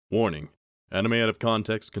Warning. Anime Out of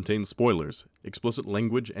Context contains spoilers, explicit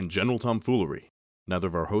language, and general tomfoolery. Neither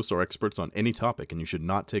of our hosts are experts on any topic, and you should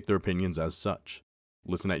not take their opinions as such.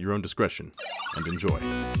 Listen at your own discretion, and enjoy.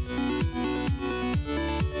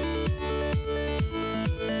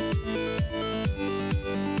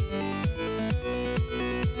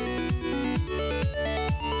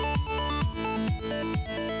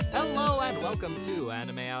 Welcome to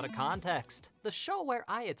Anime Out of Context, the show where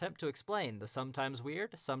I attempt to explain the sometimes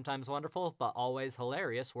weird, sometimes wonderful, but always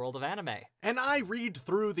hilarious world of anime. And I read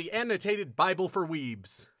through the annotated Bible for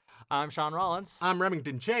weebs. I'm Sean Rollins. I'm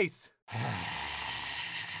Remington Chase.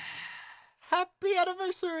 Happy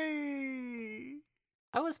anniversary!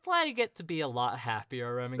 I was planning it to be a lot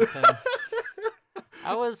happier, Remington.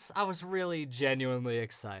 I was really genuinely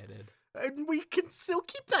excited. And we can still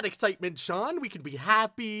keep that excitement, Sean. We can be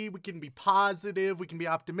happy, we can be positive, we can be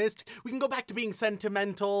optimistic, we can go back to being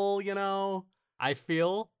sentimental, you know? I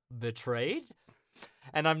feel betrayed,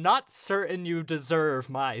 and I'm not certain you deserve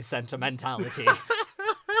my sentimentality.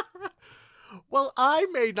 Well, I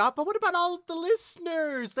may not, but what about all of the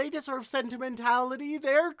listeners? They deserve sentimentality.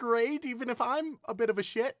 They're great, even if I'm a bit of a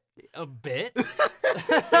shit. A bit?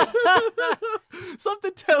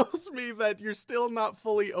 Something tells me that you're still not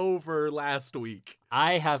fully over last week.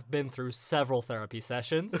 I have been through several therapy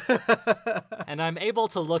sessions, and I'm able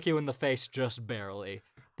to look you in the face just barely.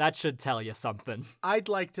 That should tell you something. I'd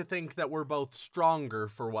like to think that we're both stronger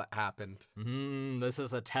for what happened. This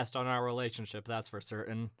is a test on our relationship, that's for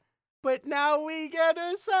certain. But now we get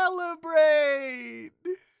to celebrate!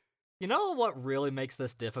 You know what really makes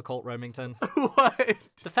this difficult, Remington? What?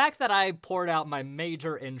 The fact that I poured out my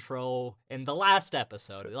major intro in the last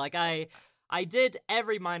episode. Like, I did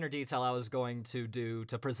every minor detail I was going to do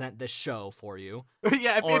to present this show for you.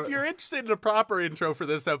 Yeah, if you're interested in a proper intro for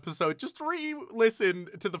this episode, just re-listen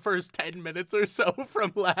to the first 10 minutes or so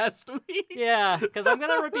from last week. Yeah, because I'm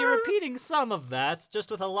going to be repeating some of that,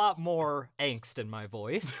 just with a lot more angst in my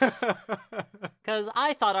voice. Because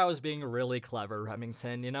I thought I was being really clever,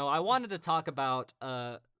 Remington. You know, I wanted to talk about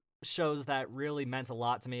shows that really meant a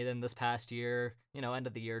lot to me in this past year. You know, end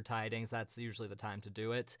of the year tidings, that's usually the time to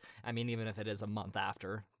do it. I mean, even if it is a month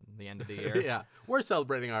after the end of the year. Yeah, we're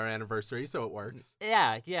celebrating our anniversary, so it works.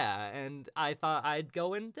 Yeah, and I thought I'd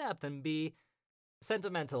go in depth and be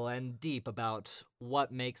sentimental and deep about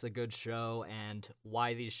what makes a good show and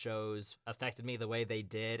why these shows affected me the way they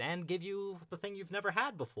did, and give you the thing you've never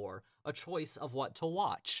had before, a choice of what to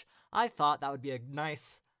watch. I thought that would be a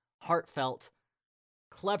nice, heartfelt,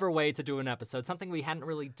 clever way to do an episode, something we hadn't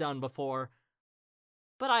really done before,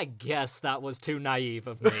 but I guess that was too naive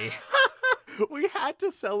of me. We had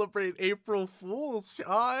to celebrate April Fools,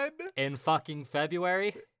 Sean. In fucking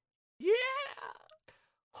February? Yeah.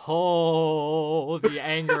 Oh, the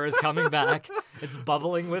anger is coming back. It's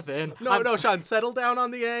bubbling within. No, Sean, settle down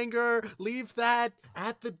on the anger. Leave that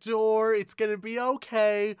at the door. It's gonna be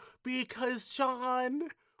okay. Because, Sean,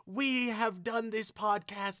 we have done this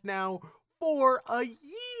podcast now for a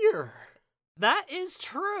year. That is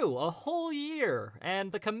true, a whole year.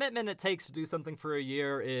 And the commitment it takes to do something for a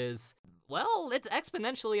year is, well, it's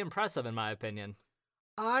exponentially impressive in my opinion.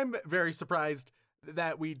 I'm very surprised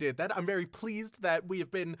that we did that. I'm very pleased that we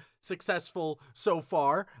have been successful so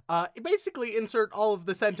far. Basically insert all of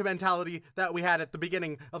the sentimentality that we had at the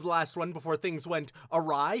beginning of the last one before things went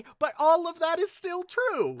awry, but all of that is still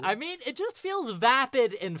true. I mean, it just feels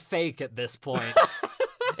vapid and fake at this point.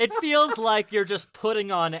 It feels like you're just putting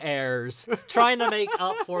on airs, trying to make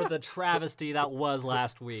up for the travesty that was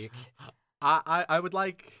last week. I would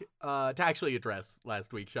like to actually address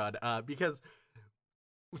last week, Sean, because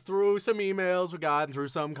through some emails we got and through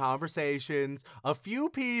some conversations, a few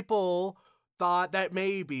people thought that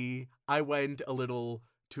maybe I went a little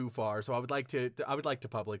too far. So I would like to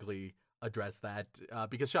publicly address that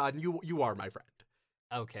because, Sean, you are my friend.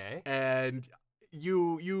 Okay. And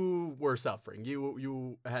you were suffering.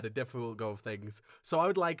 You had a difficult go of things. So I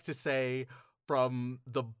would like to say from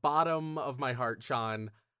the bottom of my heart,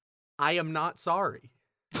 Sean, I am not sorry.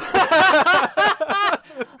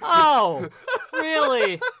 Oh,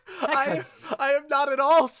 really? I am not at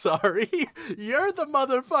all sorry. You're the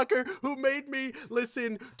motherfucker who made me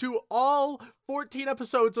listen to all 14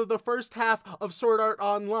 episodes of the first half of Sword Art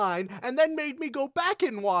Online and then made me go back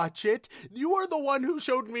and watch it. You are the one who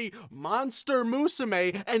showed me Monster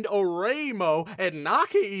Musume and Oreimo and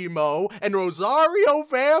Nakaimo and Rosario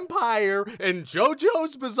Vampire and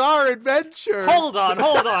JoJo's Bizarre Adventure. Hold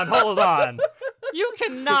on. You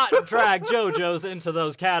cannot drag JoJo's into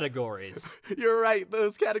those categories. You're right.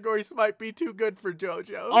 Those categories might be too good for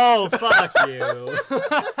JoJo. Oh, fuck you.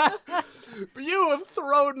 You have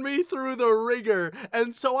thrown me through the ringer,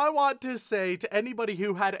 and so I want to say to anybody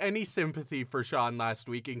who had any sympathy for Sean last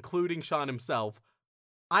week, including Sean himself,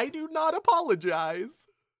 I do not apologize.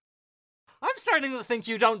 I'm starting to think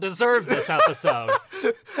you don't deserve this episode.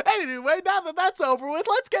 Anyway, now that that's over with,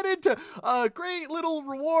 let's get into a great little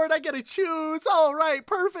reward I get to choose. All right,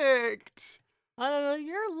 perfect.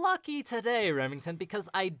 You're lucky today, Remington, because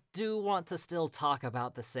I do want to still talk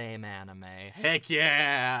about the same anime. Heck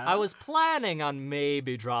yeah. I was planning on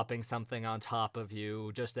maybe dropping something on top of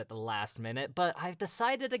you just at the last minute, but I've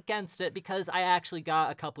decided against it because I actually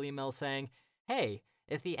got a couple emails saying, hey,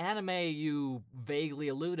 if the anime you vaguely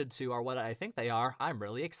alluded to are what I think they are, I'm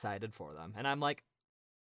really excited for them. And I'm like,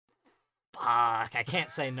 fuck, I can't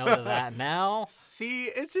say no to that now. See,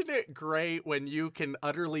 isn't it great when you can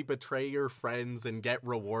utterly betray your friends and get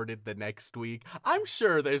rewarded the next week? I'm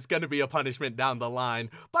sure there's going to be a punishment down the line,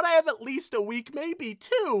 but I have at least a week, maybe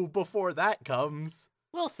two, before that comes.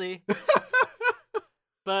 We'll see.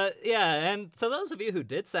 But yeah, and to those of you who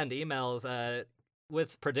did send emails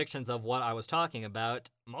with predictions of what I was talking about,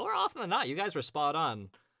 more often than not, you guys were spot on.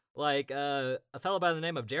 Like, a fellow by the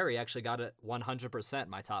name of Jerry actually got it 100%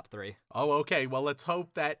 my top 3. Oh, okay. Well, let's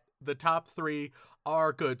hope that the top 3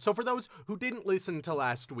 are good. So for those who didn't listen to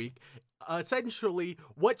last week, essentially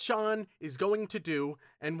what Sean is going to do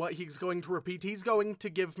and what he's going to repeat, he's going to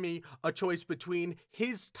give me a choice between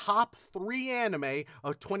his top 3 anime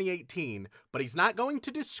of 2018, but he's not going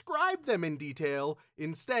to describe them in detail.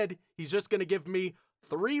 Instead, he's just going to give me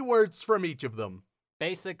 3 words from each of them.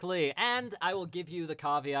 Basically, and I will give you the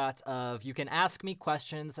caveat of you can ask me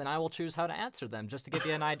questions and I will choose how to answer them, just to give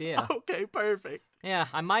you an idea. Okay, perfect. Yeah,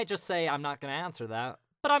 I might just say I'm not going to answer that,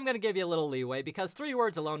 but I'm going to give you a little leeway because 3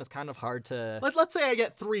 words alone is kind of hard to... Let's say I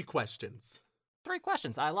get 3 questions. 3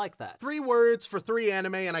 questions, I like that. 3 words for 3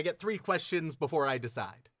 anime, and I get 3 questions before I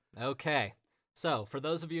decide. Okay, so for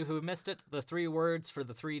those of you who missed it, the 3 words for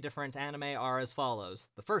the 3 different anime are as follows.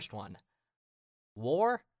 The first one,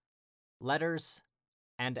 war, letters,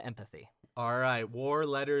 and empathy. All right, war,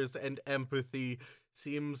 letters, and empathy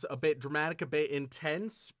seems a bit dramatic, a bit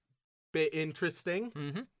intense, bit interesting.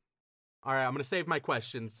 Mm-hmm. All right, I'm gonna save my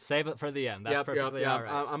questions. Save it for the end. That's perfectly all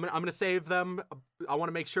right. I'm gonna save them. I want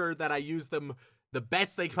to make sure that I use them the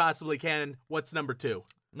best they possibly can. What's number 2?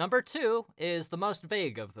 Number 2 is the most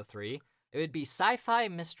vague of the 3. It would be sci-fi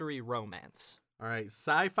mystery romance. All right,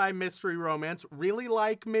 sci-fi mystery romance. Really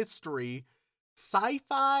like mystery.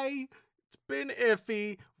 Sci-fi, it's been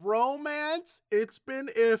iffy. Romance, it's been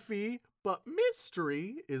iffy. But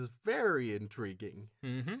mystery is very intriguing.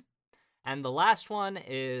 Mm-hmm. And the last one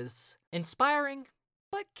is inspiring,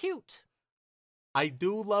 but cute. I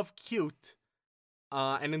do love cute.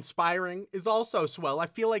 And inspiring is also swell. I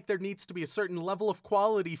feel like there needs to be a certain level of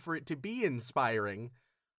quality for it to be inspiring.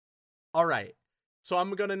 All right. So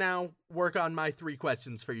I'm going to now work on my 3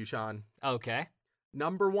 questions for you, Sean. Okay.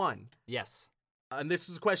 Number 1. Yes. And this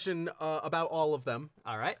is a question about all of them.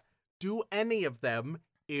 All right. Do any of them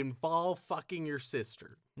involve fucking your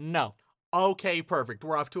sister? No. Okay, perfect.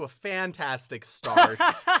 We're off to a fantastic start.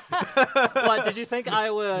 What, did you think I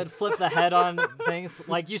would flip the head on things?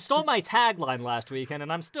 Like, you stole my tagline last weekend,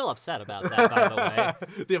 and I'm still upset about that, by the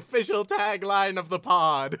way. The official tagline of the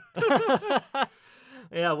pod.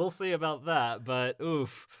 Yeah, we'll see about that, but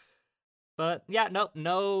oof. But yeah, nope,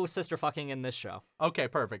 no sister fucking in this show. Okay,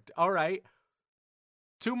 perfect. All right.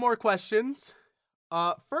 2 more questions.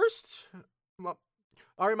 First,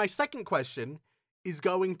 all right, my second question is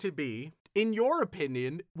going to be, in your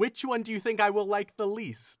opinion, which one do you think I will like the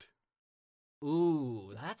least?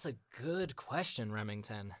 Ooh, that's a good question,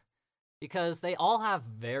 Remington. Because they all have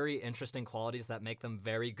very interesting qualities that make them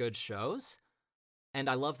very good shows, and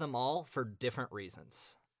I love them all for different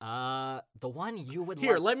reasons. The one you would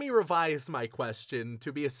Here, let me revise my question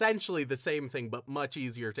to be essentially the same thing, but much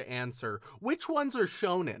easier to answer. Which ones are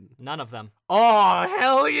shonen? None of them. Oh,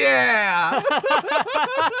 hell yeah!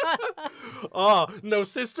 Oh, no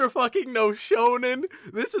sister fucking, no shonen.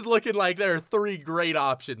 This is looking like there are 3 great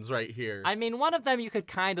options right here. I mean, one of them you could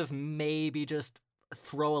kind of maybe just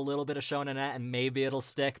throw a little bit of shonen at and maybe it'll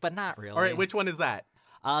stick, but not really. All right, which one is that?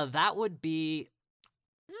 That would be...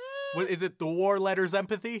 What, is it the War, Letters,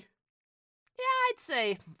 Empathy? Yeah, I'd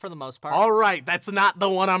say for the most part. All right, that's not the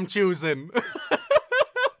one I'm choosing.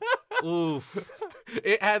 Oof.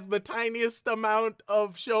 It has the tiniest amount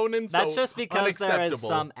of shonen, That's so just because there is unacceptable.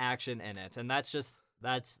 some action in it, and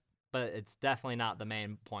but it's definitely not the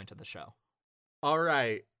main point of the show. All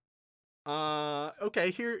right.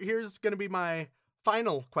 Okay, here's gonna be my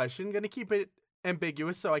final question. Gonna keep it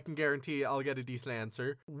ambiguous so I can guarantee I'll get a decent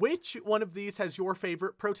answer. Which one of these has your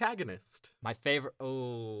favorite protagonist? My favorite.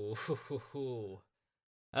 Oh.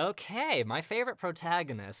 Okay, my favorite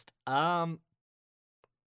protagonist.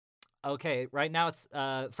 Okay, right now it's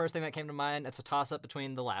first thing that came to mind. It's a toss-up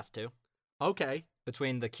between the last two, Okay.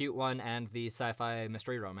 between the cute one and the sci-fi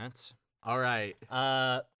mystery romance. All right.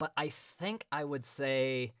 But I think I would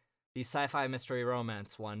say the sci-fi mystery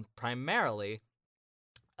romance one primarily,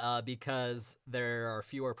 because there are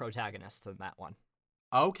fewer protagonists in that one.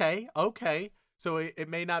 Okay. So it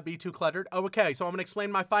may not be too cluttered. Okay, so I'm going to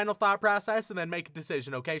explain my final thought process and then make a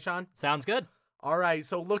decision. Okay, Sean? Sounds good. All right,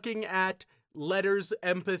 so looking at letters,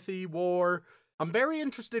 empathy, war, I'm very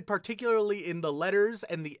interested particularly in the letters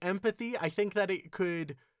and the empathy. I think that it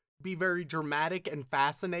could be very dramatic and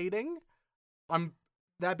fascinating.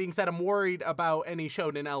 That being said, I'm worried about any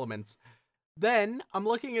shonen elements. Then, I'm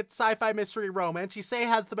looking at sci-fi mystery romance. You say it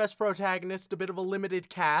has the best protagonist, a bit of a limited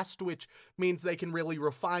cast, which means they can really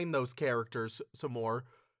refine those characters some more.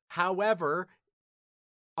 However,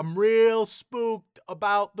 I'm real spooked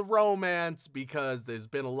about the romance because there's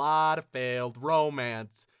been a lot of failed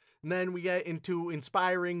romance. And then we get into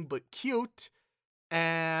inspiring but cute.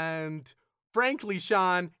 And frankly,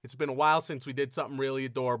 Sean, it's been a while since we did something really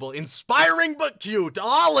adorable. Inspiring but cute,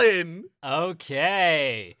 all in!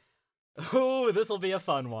 Okay. Ooh, this will be a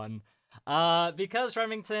fun one. Because,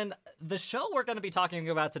 Remington, the show we're going to be talking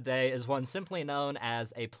about today is one simply known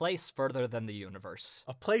as A Place Further Than the Universe.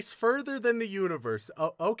 A Place Further Than the Universe.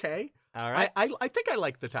 Oh, okay. All right. I think I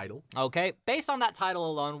like the title. Okay, based on that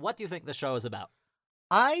title alone, what do you think the show is about?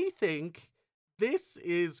 I think this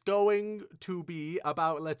is going to be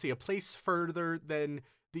about, let's see, a place further than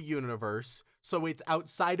the universe. So it's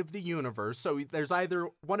outside of the universe. So there's either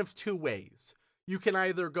one of two ways. You can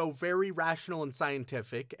either go very rational and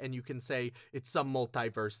scientific, and you can say it's some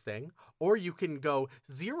multiverse thing, or you can go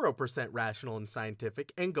 0% rational and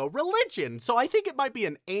scientific and go religion. So I think it might be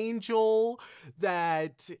an angel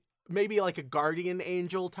that maybe like a guardian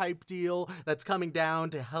angel type deal that's coming down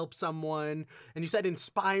to help someone. And you said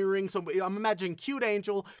inspiring, so I'm imagining cute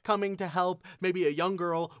angel coming to help maybe a young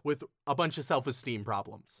girl with a bunch of self-esteem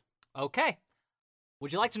problems. Okay.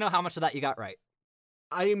 Would you like to know how much of that you got right?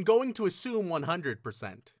 I am going to assume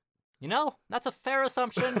 100%. You know, that's a fair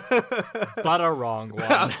assumption, but a wrong one.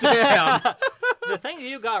 Oh, damn. The thing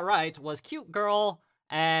you got right was cute girl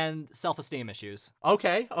and self-esteem issues.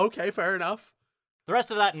 Okay, fair enough. The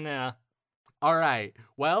rest of that, nah. All right.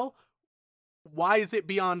 Well, why is it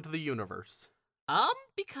beyond the universe?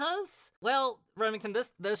 Because, well, Remington,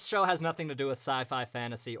 this show has nothing to do with sci-fi,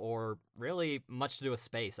 fantasy, or really much to do with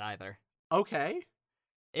space either. Okay.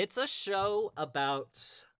 It's a show about,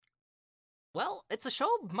 well, it's a show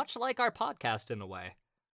much like our podcast in a way.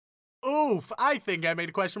 Oof, I think I made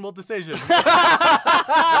a questionable decision. That's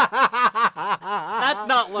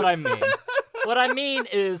not what I mean. What I mean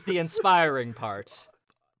is the inspiring part.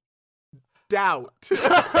 Doubt.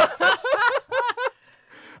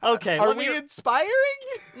 Okay. Are we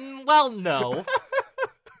inspiring? Well, no.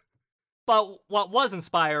 But what was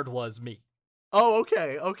inspired was me. Oh,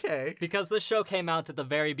 okay. Because this show came out at the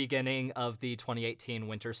very beginning of the 2018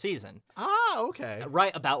 winter season. Ah, okay.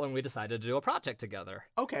 Right about when we decided to do a project together.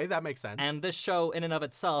 Okay, that makes sense. And this show, in and of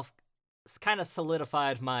itself, kind of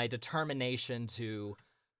solidified my determination to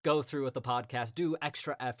go through with the podcast, do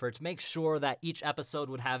extra effort, make sure that each episode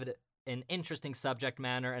would have an interesting subject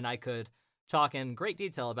matter, and I could talk in great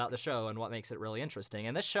detail about the show and what makes it really interesting.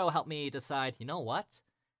 And this show helped me decide, you know what?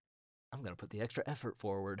 I'm going to put the extra effort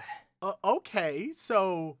forward. Okay,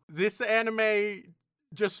 so this anime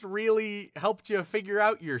just really helped you figure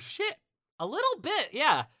out your shit. A little bit,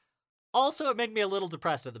 yeah. Also, it made me a little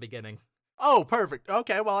depressed at the beginning. Oh, perfect.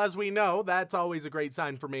 Okay, well, as we know, that's always a great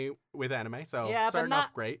sign for me with anime, so yeah, starting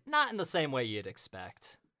off great. Not in the same way you'd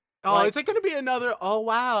expect. Oh, is it going to be another, oh,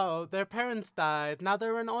 wow, their parents died, now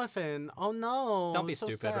they're an orphan, oh no. Don't be so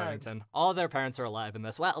stupid, sad. Remington. All their parents are alive in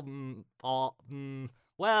this. Well,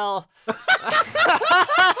 well...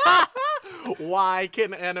 Why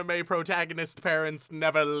can anime protagonist parents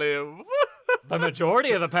never live? The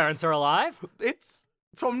majority of the parents are alive.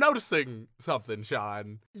 So I'm noticing something,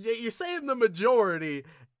 Sean. You're saying the majority,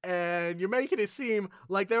 and you're making it seem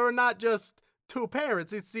like there are not just two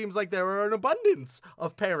parents. It seems like there are an abundance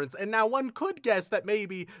of parents. And now one could guess that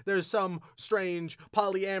maybe there's some strange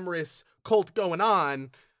polyamorous cult going on.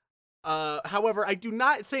 However, I do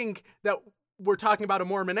not think that we're talking about a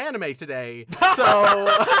Mormon anime today, so Oh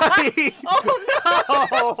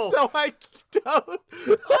no! so I don't.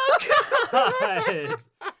 Oh god!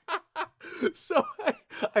 So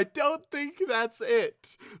I don't think that's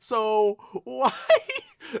it. So why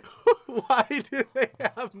do they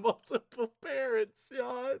have multiple parents,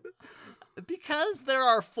 Sean? Because there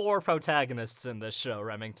are 4 protagonists in this show,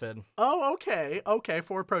 Remington. Oh, okay. Okay,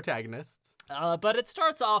 4 protagonists. But it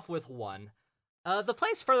starts off with 1. The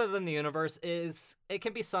place further than the universe it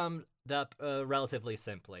can be summed up relatively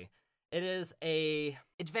simply. It is a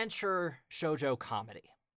adventure shoujo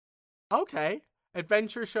comedy. Okay.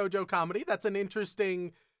 Adventure shoujo comedy. That's an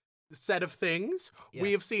interesting set of things. Yes.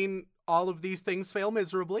 We have seen all of these things fail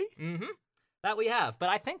miserably. Mm-hmm. That we have. But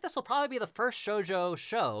I think this will probably be the first shoujo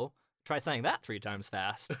show, try saying that 3 times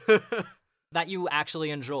fast, that you actually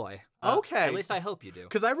enjoy. Okay. At least I hope you do.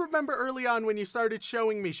 Because I remember early on when you started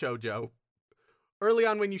showing me shoujo,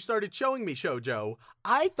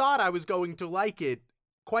 I thought I was going to like it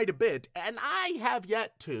quite a bit, and I have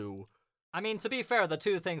yet to. I mean, to be fair, the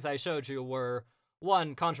 2 things I showed you were,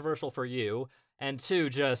 1, controversial for you, and 2,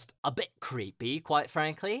 just a bit creepy, quite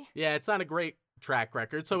frankly. Yeah, it's not a great track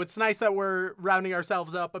record, so it's nice that we're rounding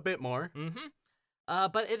ourselves up a bit more. Mm-hmm.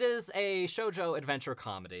 But it is a shoujo adventure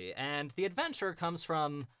comedy, and the adventure comes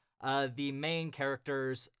from the main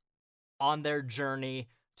characters on their journey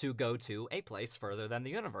to go to a place further than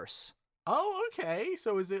the universe. Oh, okay.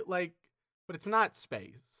 So is it like, but it's not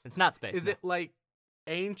space. It's not space. Is no. it like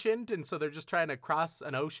ancient, and so they're just trying to cross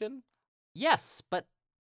an ocean? Yes, but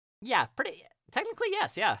yeah, technically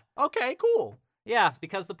yes, yeah. Okay, cool. Yeah,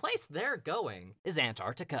 because the place they're going is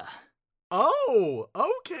Antarctica. Oh,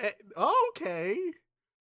 okay.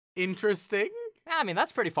 Interesting. I mean,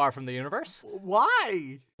 that's pretty far from the universe.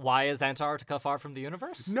 Why? Why is Antarctica far from the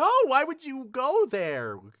universe? No, why would you go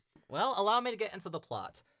there? Well, allow me to get into the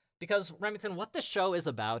plot. Because, Remington, what this show is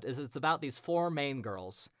about is it's about these 4 main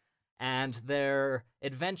girls and their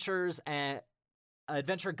adventures and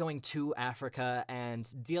adventure going to Africa and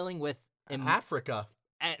dealing with Africa.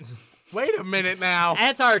 Wait a minute now.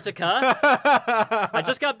 Antarctica. I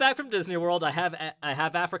just got back from Disney World. I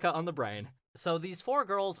have Africa on the brain. So these 4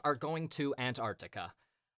 girls are going to Antarctica,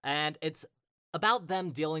 and it's about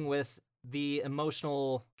them dealing with the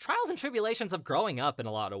emotional trials and tribulations of growing up in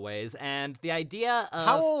a lot of ways, and the idea of...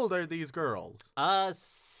 How old are these girls?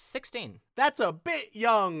 16. That's a bit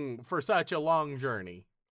young for such a long journey.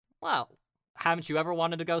 Well, haven't you ever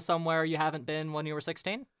wanted to go somewhere you haven't been when you were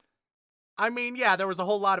 16? I mean, yeah, there was a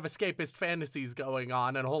whole lot of escapist fantasies going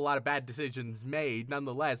on and a whole lot of bad decisions made.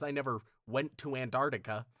 Nonetheless, I never went to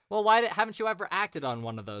Antarctica. Well, why haven't you ever acted on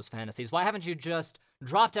one of those fantasies? Why haven't you just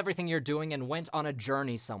dropped everything you're doing and went on a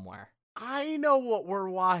journey somewhere? I know what we're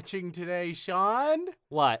watching today, Sean.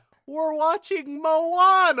 What? We're watching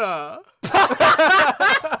Moana.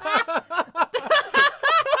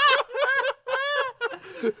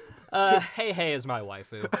 Hey is my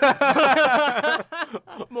waifu.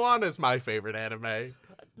 Moana's my favorite anime.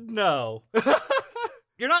 No.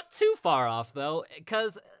 You're not too far off, though,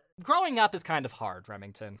 because growing up is kind of hard,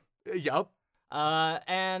 Remington. Yup.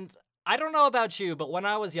 And I don't know about you, but when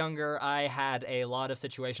I was younger, I had a lot of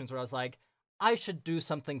situations where I was like, I should do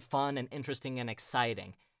something fun and interesting and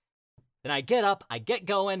exciting. Then I get up, I get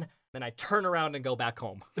going, then I turn around and go back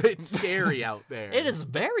home. It's scary out there. It is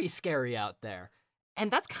very scary out there. And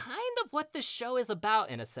that's kind of what this show is about,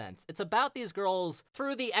 in a sense. It's about these girls,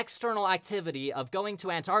 through the external activity of going to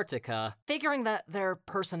Antarctica, figuring their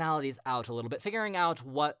personalities out a little bit, figuring out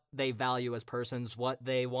what they value as persons, what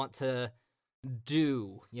they want to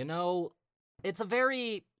do, you know? It's a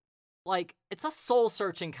very, it's a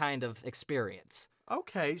soul-searching kind of experience.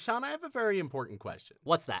 Okay, Sean, I have a very important question.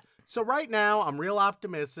 What's that? So right now, I'm real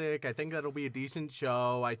optimistic. I think that'll be a decent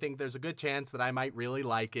show. I think there's a good chance that I might really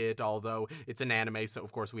like it, although it's an anime, so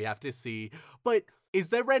of course we have to see. But is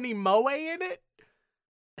there any moe in it?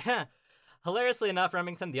 Hilariously enough,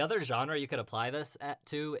 Remington, the other genre you could apply this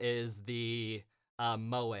to is the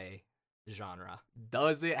moe genre.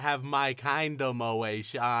 Does it have my kind of moe,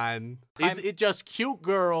 Sean? Is it just cute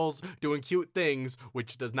girls doing cute things,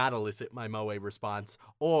 which does not elicit my moe response?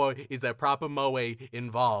 Or is there proper moe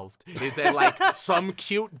involved? Is there some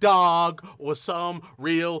cute dog or some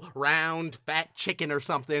real round fat chicken or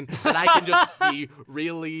something that I can just be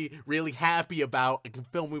really, really happy about and can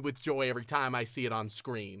fill me with joy every time I see it on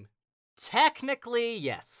screen? Technically,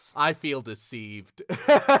 yes. I feel deceived.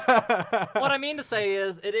 What I mean to say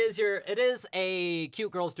is, it is a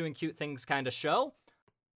cute girls doing cute things kind of show,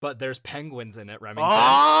 But there's penguins in it, Remington.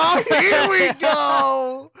 Oh, here we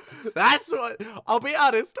go! That's what... I'll be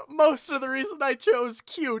honest, most of the reason I chose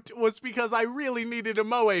cute was because I really needed a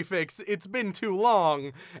moe fix. It's been too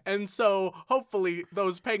long. And so, hopefully,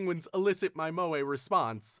 those penguins elicit my moe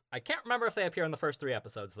response. I can't remember if they appear in the first 3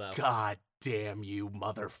 episodes, though. God damn you,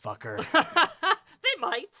 motherfucker.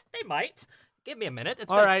 They might. Give me a minute.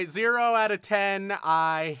 All right, 0 out of 10.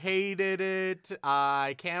 I hated it.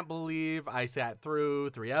 I can't believe I sat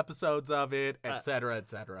through 3 episodes of it, etc.,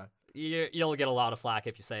 etc. You'll get a lot of flack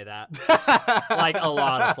if you say that. Like, a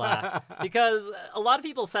lot of flack. Because a lot of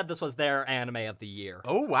people said this was their anime of the year.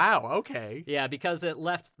 Oh, wow, okay. Yeah, because it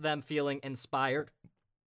left them feeling inspired.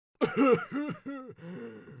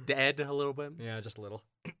 Dead a little bit? Yeah, just a little.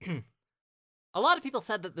 A lot of people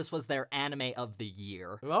said that this was their anime of the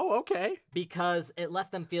year. Oh, okay. Because it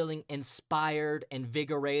left them feeling inspired,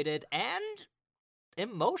 invigorated, and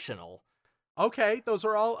emotional. Okay, those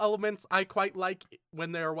are all elements I quite like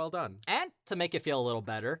when they are well done. And to make it feel a little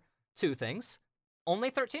better, 2 things.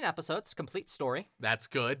 Only 13 episodes, complete story. That's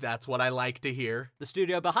good. That's what I like to hear. The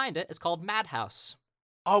studio behind it is called Madhouse.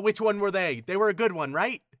 Oh, which one were they? They were a good one,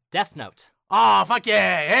 right? Death Note. Oh, fuck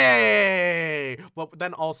yeah! Hey! But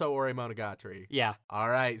then also Ore Monogatari. Yeah. All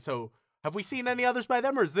right, so have we seen any others by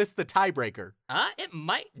them, or is this the tiebreaker? It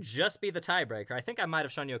might just be the tiebreaker. I think I might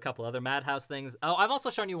have shown you a couple other Madhouse things. Oh, I've also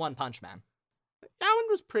shown you One Punch Man. That one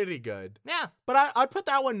was pretty good. Yeah. But I'd put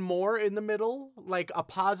that one more in the middle, like a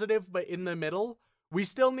positive, but in the middle. We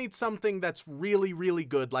still need something that's really, really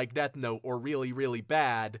good, like Death Note, or really, really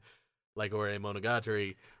bad, like Ore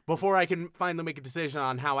Monogatari, before I can finally make a decision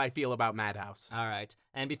on how I feel about Madhouse. All right.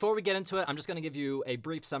 And before we get into it, I'm just going to give you a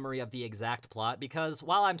brief summary of the exact plot, because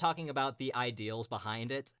while I'm talking about the ideals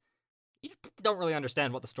behind it, you don't really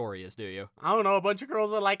understand what the story is, do you? I don't know, a bunch of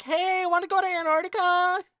girls are like, hey, want to go to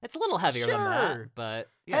Antarctica? It's a little heavier than that, Sure. but,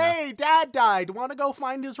 you know. Hey, Dad died. Want to go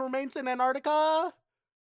find his remains in Antarctica?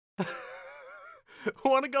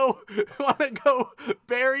 Want to go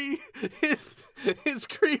bury his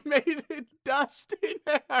cremated dust in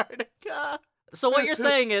Antarctica? So what you're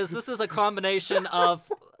saying is this is a combination of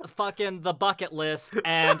fucking The Bucket List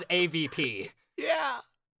and AVP. Yeah.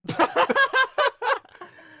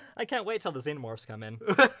 I can't wait till the Xenomorphs come in.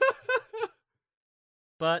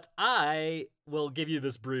 But I will give you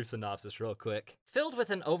this brief synopsis real quick. Filled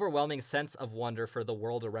with an overwhelming sense of wonder for the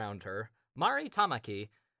world around her, Mari Tamaki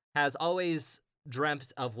has always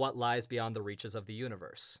dreamt of what lies beyond the reaches of the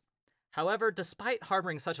universe. However, despite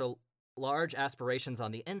harboring such large aspirations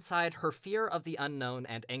on the inside, her fear of the unknown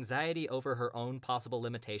and anxiety over her own possible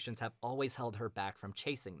limitations have always held her back from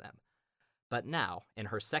chasing them. But now, in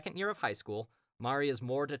her 2nd year of high school, Mari is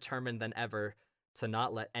more determined than ever to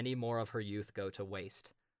not let any more of her youth go to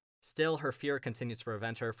waste. Still, her fear continues to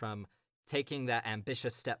prevent her from taking that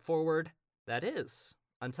ambitious step forward, that is,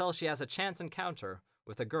 until she has a chance encounter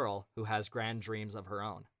with a girl who has grand dreams of her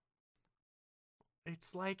own.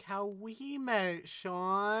 It's like how we met,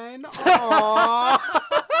 Sean. Aww.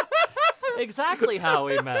 Exactly how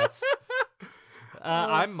we met.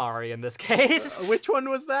 I'm Mari in this case. Which one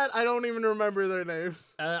was that? I don't even remember their name.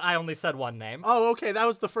 I only said one name. Oh, okay, that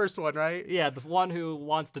was the first one, right? Yeah, the one who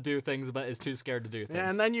wants to do things but is too scared to do things.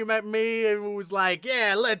 Yeah, and then you met me and it was like,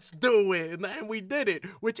 yeah, let's do it. And then we did it,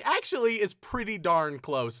 which actually is pretty darn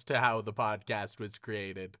close to how the podcast was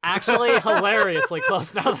created. Actually, hilariously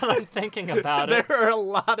close now that I'm thinking about it. There are a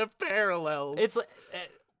lot of parallels. It's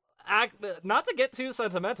not to get too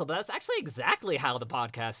sentimental, but that's actually exactly how the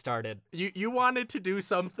podcast started. You wanted to do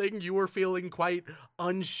something, you were feeling quite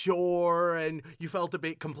unsure, and you felt a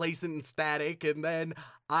bit complacent and static, and then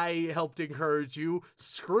I helped encourage you,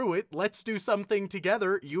 screw it, let's do something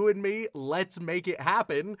together, you and me, let's make it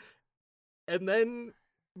happen, and then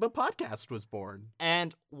the podcast was born.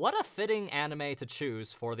 And what a fitting anime to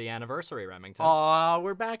choose for the anniversary, Remington. Aw,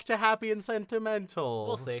 we're back to happy and sentimental.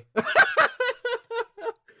 We'll see.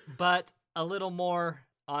 But a little more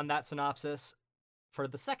on that synopsis for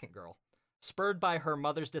the second girl. Spurred by her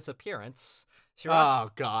mother's disappearance, Shirase...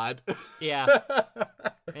 Oh, God. Yeah.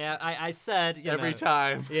 Yeah, I said... Every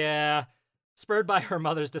time. Yeah. Spurred by her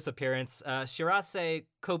mother's disappearance, Shirase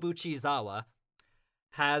Kobuchizawa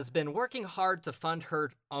has been working hard to fund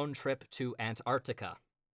her own trip to Antarctica.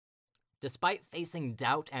 Despite facing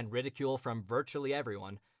doubt and ridicule from virtually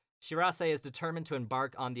everyone, Shirase is determined to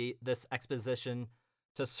embark on this expedition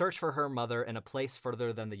to search for her mother in a place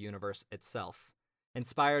further than the universe itself.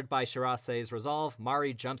 Inspired by Shirase's resolve,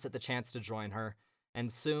 Mari jumps at the chance to join her,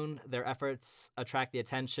 and soon their efforts attract the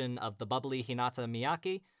attention of the bubbly Hinata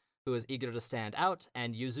Miyake, who is eager to stand out,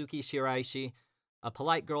 and Yuzuki Shiraishi, a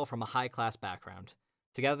polite girl from a high-class background.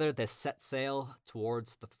 Together, they set sail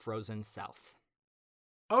towards the frozen south.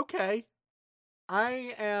 Okay.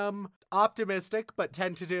 I am optimistic but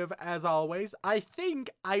tentative as always. I think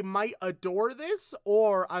I might adore this,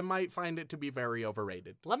 or I might find it to be very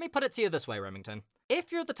overrated. Let me put it to you this way, Remington.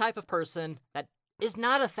 If you're the type of person that is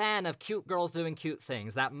not a fan of cute girls doing cute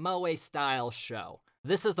things, that Moe-style show,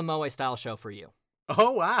 this is the Moe-style show for you.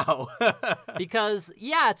 Oh, wow. Because,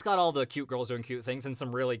 yeah, it's got all the cute girls doing cute things and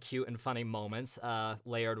some really cute and funny moments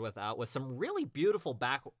layered with some really beautiful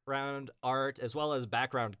background art as well as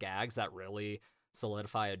background gags that really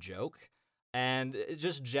solidify a joke. And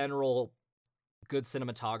just general good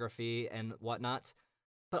cinematography and whatnot.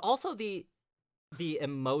 But also the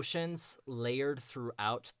emotions layered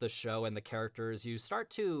throughout the show and the characters, you start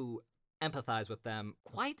to empathize with them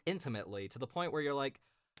quite intimately to the point where you're like,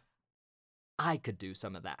 I could do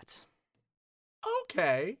some of that.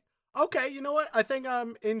 Okay, you know what? I think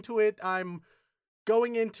I'm into it. I'm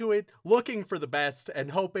going into it looking for the best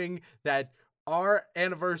and hoping that our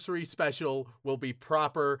anniversary special will be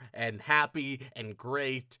proper and happy and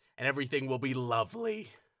great and everything will be lovely.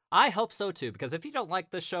 I hope so too, because if you don't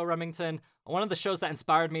like this show, Remington, one of the shows that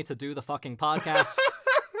inspired me to do the fucking podcast,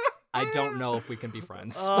 I don't know if we can be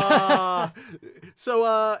friends. So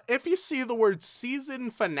if you see the word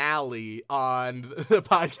season finale on the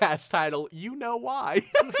podcast title, you know why.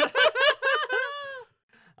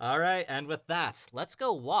 All right, and with that, let's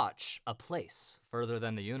go watch A Place Further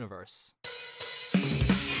Than the Universe.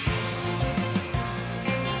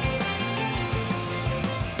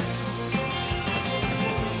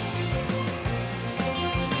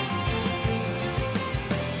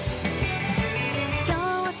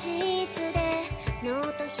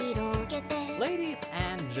 Ladies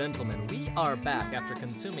and gentlemen, we are back after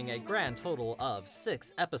consuming a grand total of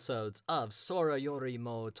 6 episodes of Sora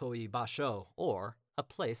Yorimo Toi Basho, or A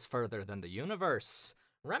Place Further Than the Universe.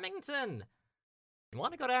 Remington, you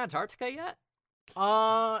want to go to Antarctica yet?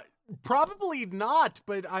 Probably not,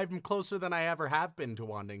 but I'm closer than I ever have been to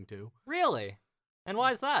wanting to. Really? And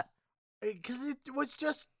why is that? Because it was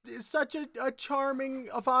just such a charming,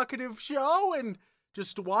 evocative show, and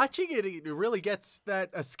just watching it, it really gets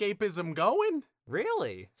that escapism going.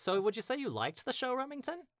 Really? So would you say you liked the show,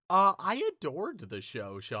 Remington? I adored the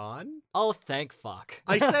show, Sean. Oh, thank fuck.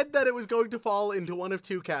 I said that it was going to fall into one of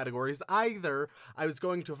two categories. Either I was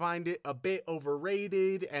going to find it a bit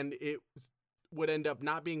overrated and it would end up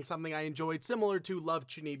not being something I enjoyed, similar to Love,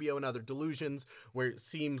 Chunibyo and Other Delusions, where it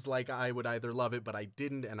seems like I would either love it, but I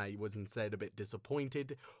didn't, and I was instead a bit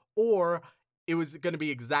disappointed, or it was going to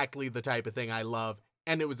be exactly the type of thing I love,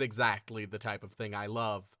 and it was exactly the type of thing I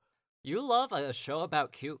love. You love a show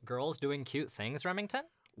about cute girls doing cute things, Remington?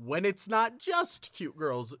 When it's not just cute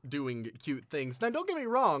girls doing cute things. Now, don't get me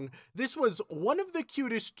wrong, this was one of the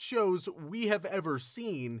cutest shows we have ever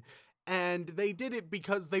seen, and they did it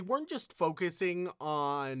because they weren't just focusing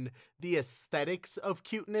on the aesthetics of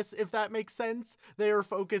cuteness, if that makes sense. They are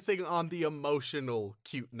focusing on the emotional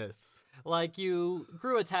cuteness. Like, you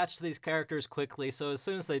grew attached to these characters quickly, so as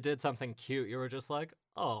soon as they did something cute, you were just like,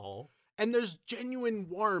 oh. And there's genuine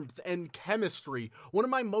warmth and chemistry. One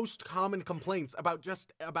of my most common complaints about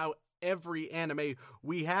just about every anime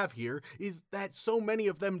we have here is that so many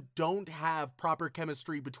of them don't have proper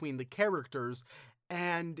chemistry between the characters,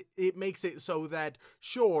 and it makes it so that,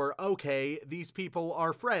 sure, okay, these people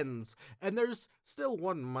are friends. And there's still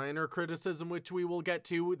one minor criticism which we will get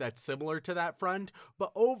to that's similar to that front,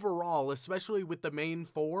 but overall, especially with the main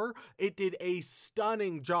four, it did a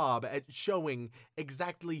stunning job at showing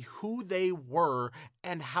exactly who they were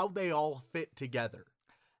and how they all fit together.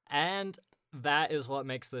 And that is what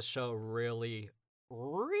makes this show really,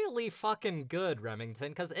 really fucking good, Remington,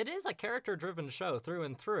 because it is a character-driven show through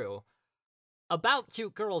and through. About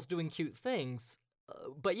cute girls doing cute things,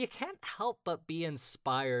 but you can't help but be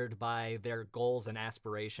inspired by their goals and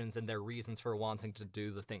aspirations and their reasons for wanting to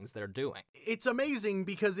do the things they're doing. It's amazing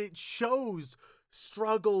because it shows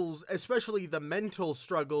struggles, especially the mental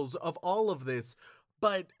struggles of all of this,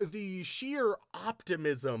 but the sheer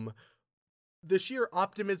optimism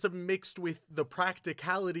mixed with the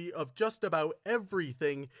practicality of just about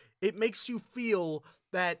everything, it makes you feel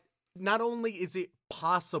that not only is it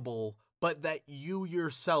possible, but that you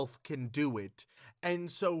yourself can do it.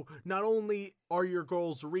 And so not only are your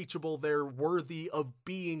goals reachable, they're worthy of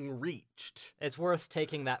being reached. It's worth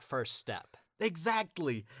taking that first step.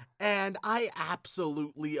 Exactly. And I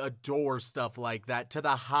absolutely adore stuff like that to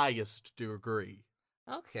the highest degree.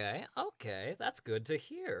 Okay, that's good to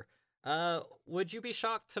hear. Would you be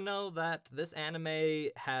shocked to know that this anime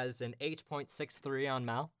has an 8.63 on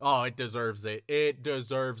Mal? Oh, it deserves it. It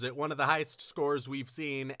deserves it. One of the highest scores we've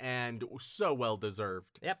seen, and so well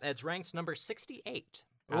deserved. Yep, it's ranked number 68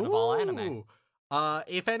 out of all anime. Ooh.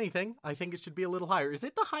 If anything, I think it should be a little higher. Is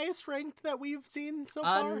it the highest ranked that we've seen so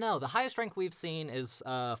far? No, the highest rank we've seen is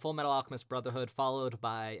Full Metal Alchemist Brotherhood, followed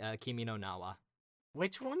by Kimi no Nawa.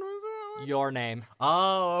 Which one was it? Your Name.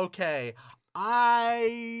 Oh, okay.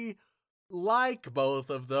 I like both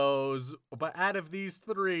of those, but out of these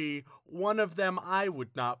three, one of them I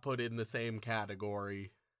would not put in the same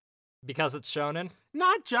category. Because it's shonen?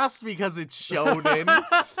 Not just because it's shonen.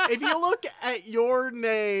 If you look at Your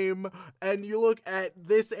Name and you look at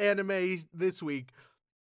this anime this week,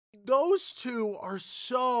 those two are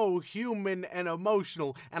so human and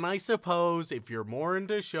emotional. And I suppose if you're more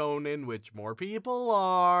into shonen, which more people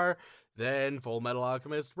are, then Full Metal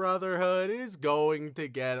Alchemist Brotherhood is going to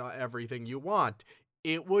get everything you want.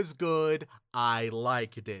 It was good. I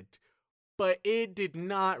liked it. But it did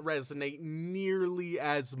not resonate nearly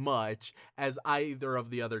as much as either of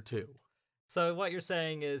the other two. So what you're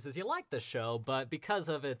saying is you like the show, but because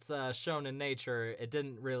of its shonen nature, it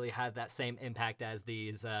didn't really have that same impact as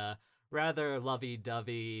these rather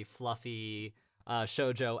lovey-dovey, fluffy,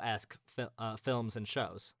 shoujo-esque films and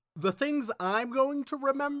shows. The things I'm going to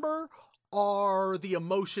remember are the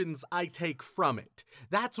emotions I take from it.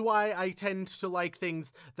 That's why I tend to like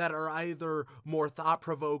things that are either more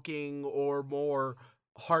thought-provoking or more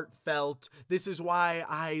heartfelt. This is why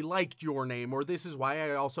I liked Your Name, or this is why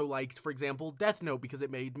I also liked, for example, Death Note, because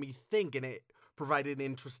it made me think and it provided an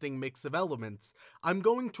interesting mix of elements. I'm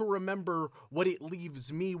going to remember what it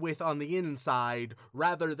leaves me with on the inside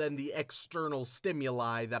rather than the external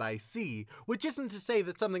stimuli that I see, which isn't to say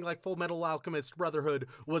that something like Full Metal Alchemist Brotherhood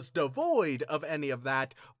was devoid of any of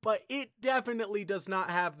that, but it definitely does not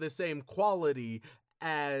have the same quality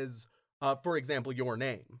as, for example, Your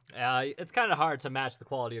Name. It's kind of hard to match the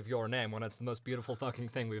quality of Your Name when it's the most beautiful fucking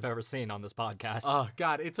thing we've ever seen on this podcast. Oh,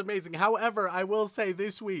 God, it's amazing. However, I will say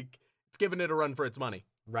this week, it's giving it a run for its money.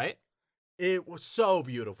 Right? It was so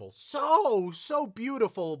beautiful. So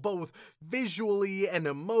beautiful, both visually and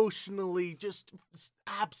emotionally. Just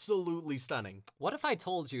absolutely stunning. What if I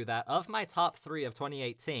told you that of my top 3 of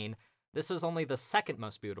 2018, this was only the second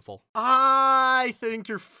most beautiful? I think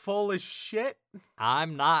you're full of shit.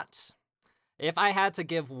 I'm not. If I had to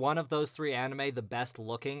give one of those 3 anime the best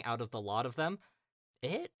looking out of the lot of them,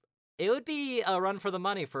 it would be a run for the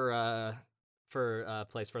money for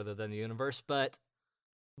Place Further Than the Universe, but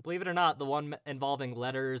believe it or not, the one involving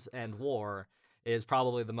letters and war is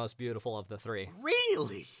probably the most beautiful of the 3.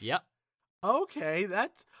 Really? Yep. Okay,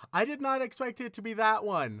 I did not expect it to be that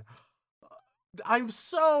one. I'm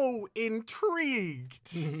so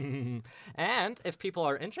intrigued. And if people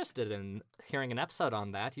are interested in hearing an episode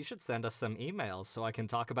on that, you should send us some emails so I can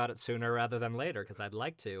talk about it sooner rather than later, because I'd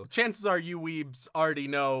like to. Chances are you weebs already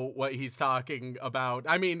know what he's talking about.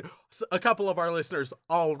 I mean, a couple of our listeners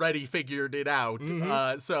already figured it out.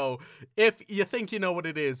 So if you think you know what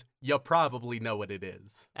it is, you probably know what it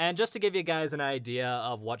is. And just to give you guys an idea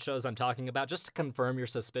of what shows I'm talking about, just to confirm your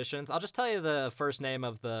suspicions, I'll just tell you the first name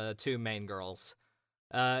of the 2 main girls.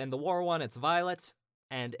 In the war one, it's Violet,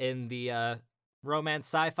 and in the romance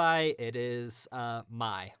sci-fi, it is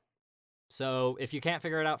Mai. So if you can't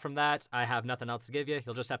figure it out from that, I have nothing else to give you.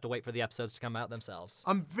 You'll just have to wait for the episodes to come out themselves.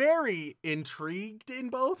 I'm very intrigued in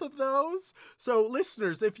both of those. So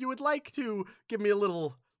listeners, if you would like to give me a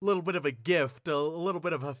little bit of a gift, a little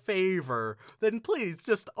bit of a favor, then please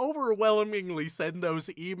just overwhelmingly send those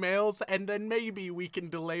emails, and then maybe we can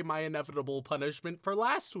delay my inevitable punishment for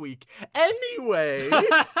last week. Anyway.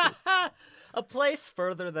 A Place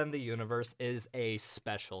Further Than the Universe is a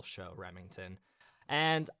special show, Remington.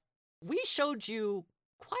 And we showed you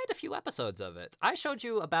quite a few episodes of it. I showed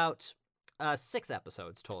you about 6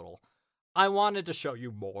 episodes total. I wanted to show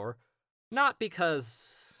you more, not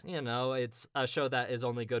because, it's a show that is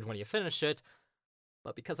only good when you finish it,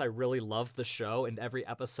 but because I really loved the show and every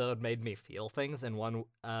episode made me feel things in one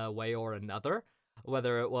way or another.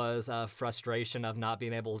 Whether it was frustration of not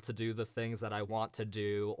being able to do the things that I want to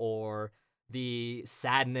do, or the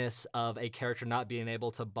sadness of a character not being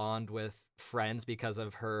able to bond with friends because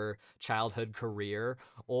of her childhood career,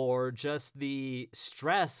 or just the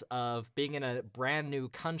stress of being in a brand new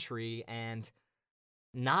country and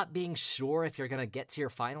not being sure if you're going to get to your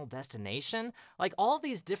final destination. Like, all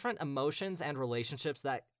these different emotions and relationships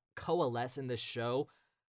that coalesce in this show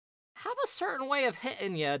have a certain way of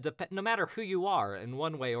hitting you, no matter who you are, in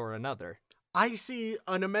one way or another. I see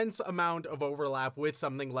an immense amount of overlap with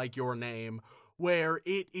something like Your Name, where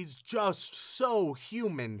it is just so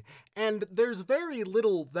human, and there's very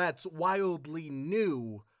little that's wildly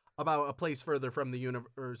new about A Place Further from the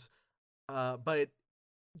Universe, but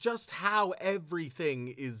just how everything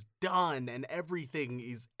is done and everything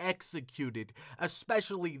is executed,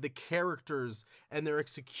 especially the characters and their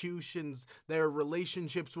executions, their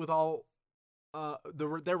relationships with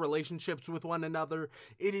their relationships with one another.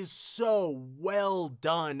 It is so well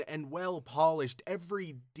done and well polished.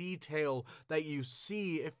 Every detail that you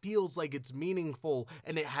see, it feels like it's meaningful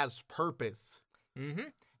and it has purpose.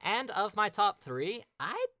 And of my top 3,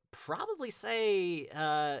 I'd probably say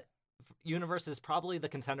Universe is probably the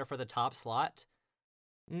contender for the top slot,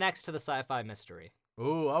 next to the sci-fi mystery.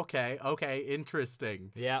 Ooh, okay,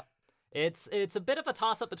 interesting. Yeah. It's a bit of a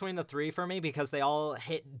toss-up between the 3 for me because they all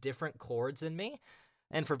hit different chords in me,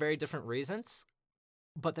 and for very different reasons,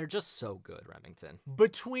 but they're just so good, Remington.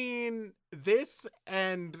 Between this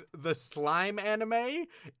and the Slime anime,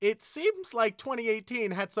 it seems like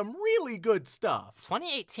 2018 had some really good stuff.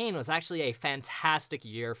 2018 was actually a fantastic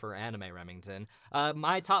year for anime, Remington.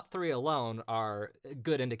 My top 3 alone are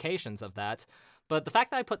good indications of that, but the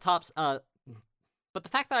fact that I put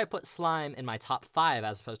Slime in my top 5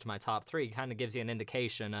 as opposed to my top 3 kind of gives you an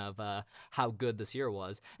indication of how good this year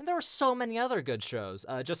was. And there were so many other good shows.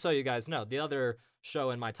 Just so you guys know, the other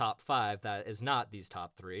show in my top 5 that is not these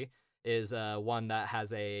top 3 is one that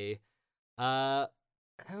has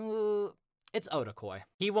it's Otakoi.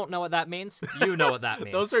 He won't know what that means. You know what that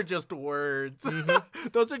means. Those are just words.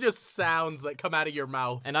 Those are just sounds that come out of your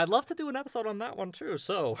mouth. And I'd love to do an episode on that one too,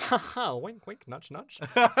 so wink, wink, nudge, nudge.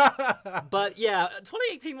 But yeah,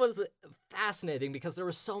 2018 was fascinating because there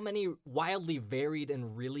were so many wildly varied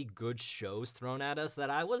and really good shows thrown at us that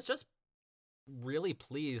I was just really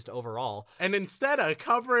pleased overall. And instead of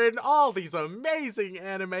covering all these amazing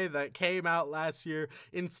anime that came out last year,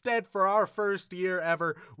 instead for our first year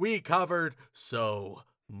ever, we covered so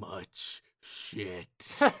much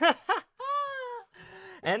shit.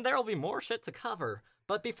 And there'll be more shit to cover.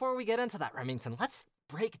 But before we get into that, Remington, let's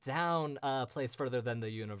break down A Place Further Than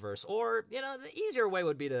the Universe. Or, the easier way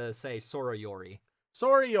would be to say Sorayori.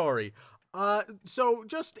 Sorayori. So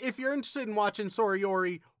just if you're interested in watching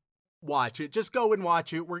Sorayori, watch it. Just go and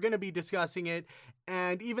watch it. We're going to be discussing it.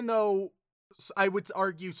 And even though I would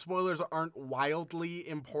argue spoilers aren't wildly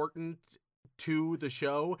important to the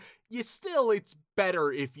show, it's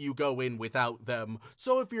better if you go in without them.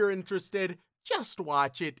 So if you're interested, just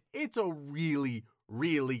watch it. It's a really,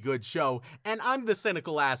 really good show. And I'm the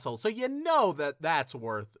cynical asshole, so you know that's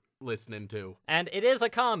worth listening to. And it is a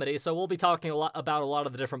comedy, so we'll be talking about a lot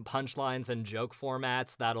of the different punchlines and joke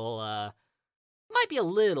formats that'll, might be a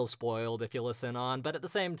little spoiled if you listen on, but at the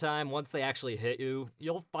same time, once they actually hit you,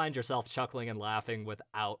 you'll find yourself chuckling and laughing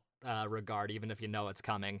without regard, even if you know it's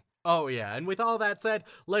coming. Oh yeah, and with all that said,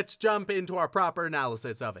 let's jump into our proper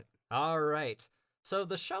analysis of it. All right. So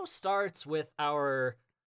the show starts with our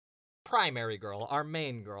primary girl, our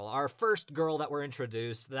main girl, our first girl that we're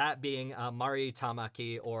introduced, that being Mari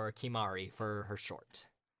Tamaki, or Kimari for her short.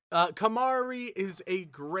 Kimari is a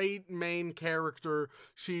great main character.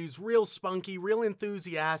 She's real spunky, real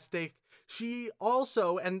enthusiastic. She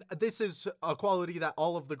also, and this is a quality that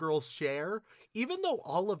all of the girls share, even though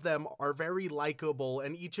all of them are very likable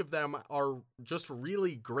and each of them are just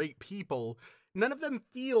really great people, none of them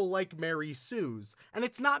feel like Mary Sue's. And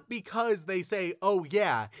it's not because they say, oh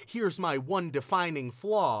yeah, here's my one defining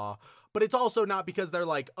flaw. But it's also not because they're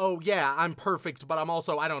like, oh yeah, I'm perfect, but I'm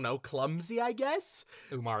also, I don't know, clumsy, I guess?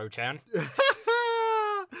 Umaru-chan.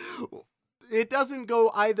 It doesn't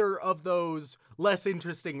go either of those less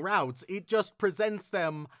interesting routes. It just presents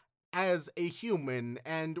them as a human,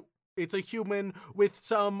 and it's a human with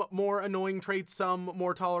some more annoying traits, some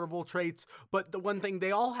more tolerable traits, but the one thing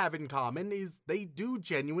they all have in common is they do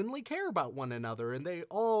genuinely care about one another, and they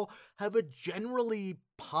all have a generally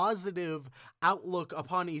positive outlook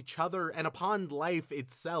upon each other and upon life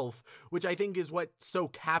itself, which I think is what's so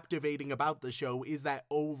captivating about the show, is that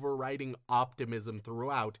overriding optimism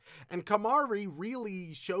throughout. And Kimari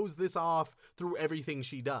really shows this off through everything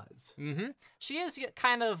she does. She is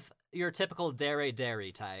kind of your typical dairy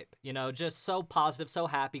type, just so positive, so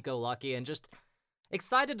happy-go-lucky, and just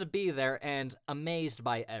excited to be there and amazed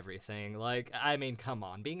by everything. Come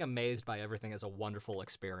on, being amazed by everything is a wonderful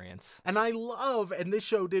experience. And I love, and this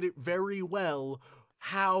show did it very well,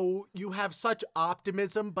 how you have such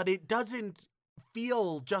optimism, but it doesn't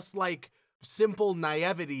feel just like simple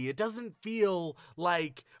naivety. It doesn't feel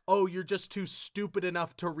like, oh, you're just too stupid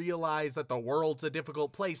enough to realize that the world's a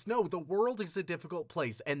difficult place. No, the world is a difficult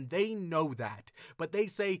place, and they know that. But they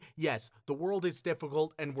say, yes, the world is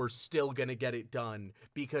difficult, and we're still gonna get it done,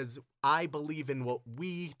 because I believe in what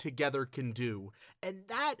we together can do. And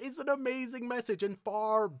that is an amazing message, and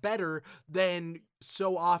far better than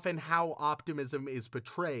so often how optimism is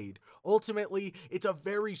portrayed. Ultimately, it's a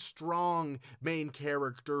very strong main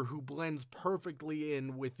character who blends perfectly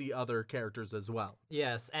in with the other characters as well.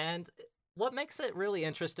 Yes, and what makes it really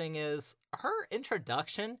interesting is her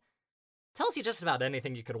introduction tells you just about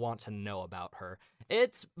anything you could want to know about her.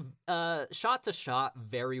 It's shot to shot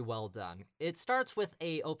very well done. It starts with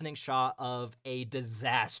a opening shot of a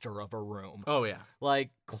disaster of a room. Oh yeah.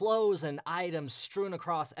 Like clothes and items strewn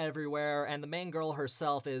across everywhere, and the main girl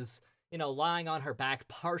herself is, lying on her back,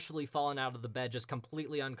 partially fallen out of the bed, just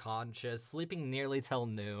completely unconscious, sleeping nearly till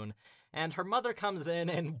noon. And her mother comes in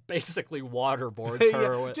and basically waterboards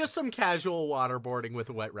her. Yeah, just some casual waterboarding with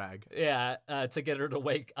a wet rag. Yeah, to get her to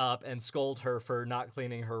wake up and scold her for not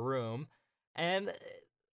cleaning her room. And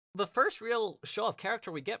the first real show of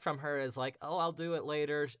character we get from her is like, oh, I'll do it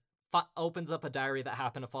later. Opens up a diary that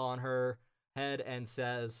happened to fall on her head and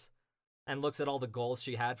looks at all the goals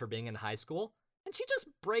she had for being in high school. And she just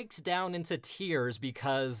breaks down into tears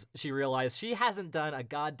because she realized she hasn't done a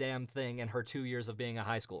goddamn thing in her 2 years of being a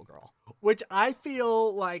high school girl. Which I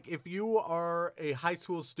feel like if you are a high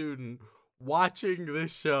school student watching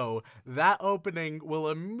this show, that opening will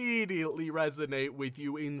immediately resonate with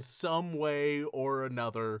you in some way or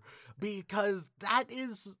another, because that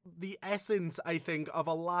is the essence, I think, of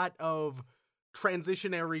a lot of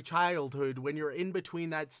transitionary childhood, when you're in between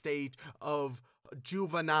that stage of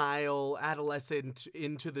juvenile, adolescent,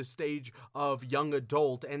 into the stage of young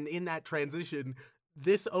adult, and in that transition,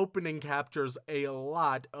 this opening captures a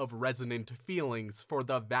lot of resonant feelings for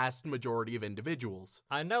the vast majority of individuals.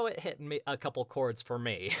 I know it hit me a couple chords for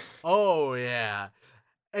me. Oh, yeah.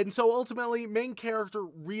 And so ultimately, main character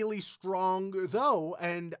really strong, though,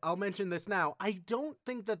 and I'll mention this now, I don't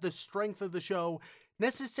think that the strength of the show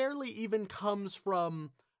necessarily even comes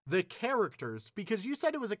from the characters, because you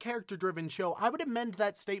said it was a character-driven show. I would amend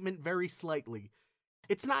that statement very slightly.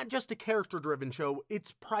 It's not just a character-driven show,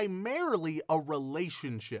 it's primarily a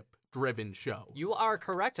relationship-driven show. You are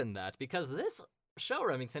correct in that, because this show,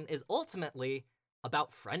 Remington, is ultimately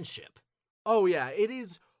about friendship. Oh yeah, it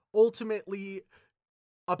is ultimately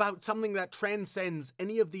about something that transcends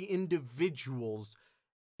any of the individuals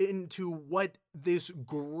into what this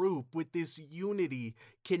group with this unity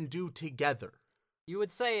can do together. You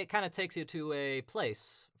would say it kind of takes you to a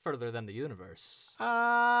place further than the universe. Now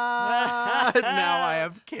I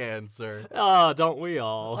have cancer. Oh, don't we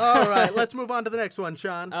all? All right, let's move on to the next one,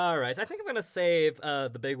 Sean. All right, I think I'm going to save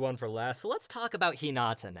the big one for last, so let's talk about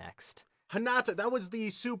Hinata next. Hinata, that was the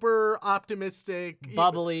super optimistic,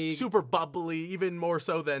 bubbly, super bubbly, even more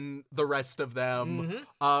so than the rest of them.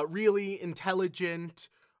 Mm-hmm. Really intelligent,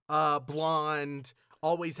 blonde,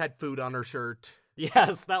 always had food on her shirt.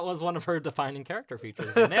 Yes, that was one of her defining character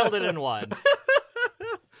features. Nailed it in one.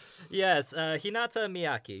 Yes, Hinata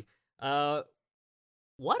Miyake.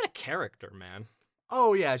 What a character, man.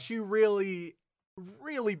 Oh yeah, she really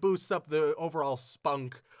boosts up the overall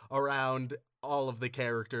spunk around all of the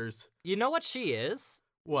characters. You know what she is?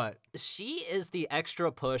 What? She is the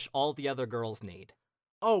extra push all the other girls need.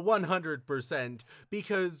 Oh, 100%.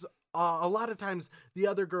 Because a lot of times the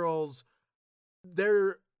other girls,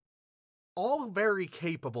 they're all very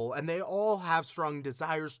capable, and they all have strong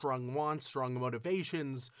desires, strong wants, strong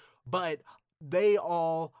motivations, but they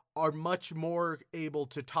all are much more able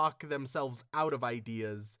to talk themselves out of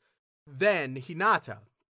ideas than Hinata.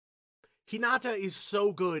 Hinata is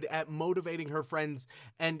so good at motivating her friends,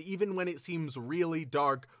 and even when it seems really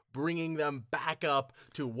dark, bringing them back up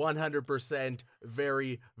to 100%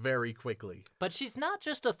 very, very quickly. But she's not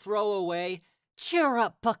just a throwaway, cheer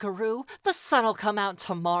up, buckaroo, the sun'll come out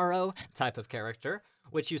tomorrow type of character,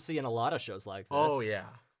 which you see in a lot of shows like this. Oh, yeah.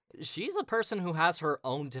 She's a person who has her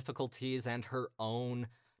own difficulties and her own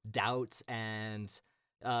doubts and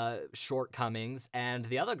shortcomings, and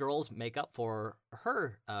the other girls make up for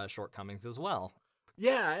her shortcomings as well.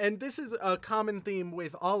 Yeah, and this is a common theme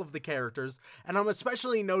with all of the characters, and I'm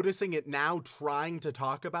especially noticing it now trying to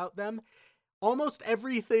talk about them. Almost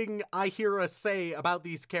everything I hear us say about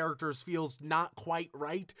these characters feels not quite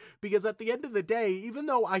right, because at the end of the day, even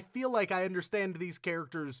though I feel like I understand these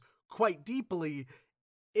characters quite deeply,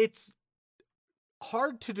 it's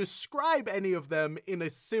hard to describe any of them in a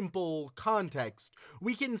simple context.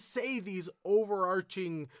 We can say these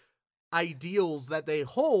overarching ideals that they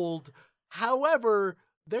hold, however,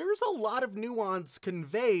 there's a lot of nuance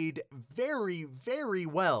conveyed very, very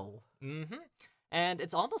well. Mm-hmm. And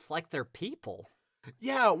it's almost like they're people.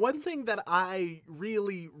 Yeah, one thing that I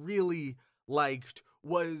really, really liked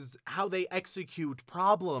was how they execute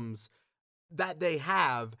problems that they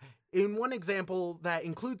have. In one example that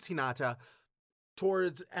includes Hinata,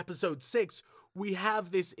 towards episode 6, we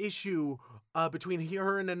have this issue between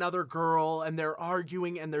her and another girl, and they're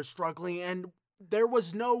arguing and they're struggling, and there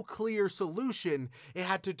was no clear solution. It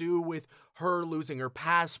had to do with her losing her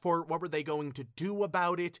passport. What were they going to do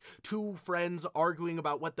about it? Two friends arguing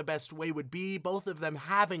about what the best way would be, both of them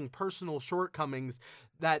having personal shortcomings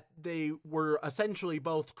that they were essentially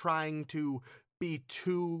both trying to be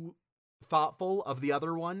too thoughtful of the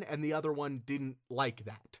other one, and the other one didn't like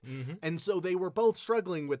that. Mm-hmm. And so they were both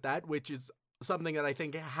struggling with that, which is something that I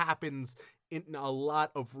think happens in a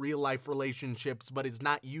lot of real life relationships, but is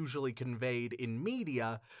not usually conveyed in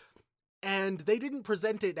media. And they didn't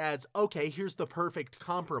present it as, okay, here's the perfect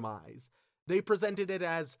compromise. They presented it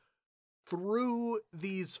as, through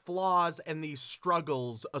these flaws and these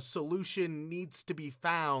struggles, a solution needs to be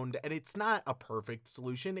found. And it's not a perfect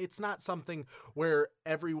solution. It's not something where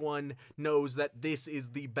everyone knows that this is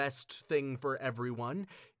the best thing for everyone.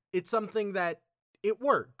 It's something that it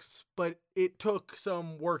works, but it took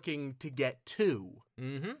some working to get to.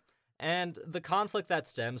 Mm-hmm. And the conflict that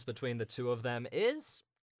stems between the two of them is,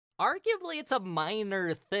 arguably, it's a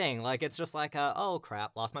minor thing. Like, it's just like, oh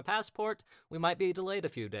crap, lost my passport, we might be delayed a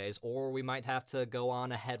few days, or we might have to go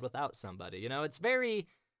on ahead without somebody. You know, it's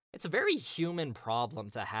a very human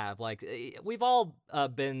problem to have. Like, we've all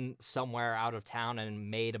been somewhere out of town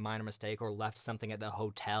and made a minor mistake or left something at the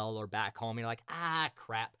hotel or back home. You're like,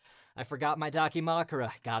 crap, I forgot my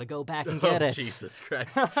Dakimakura. Gotta go back and get it. Jesus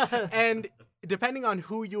Christ. And depending on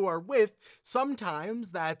who you are with,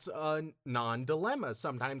 sometimes that's a non-dilemma.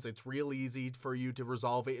 Sometimes it's real easy for you to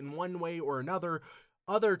resolve it in one way or another.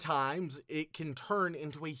 Other times, it can turn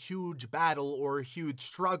into a huge battle or a huge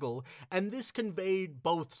struggle, and this conveyed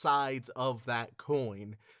both sides of that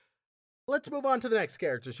coin. Let's move on to the next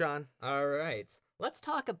character, Sean. All right. Let's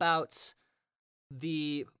talk about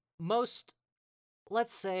the most,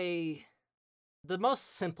 let's say, the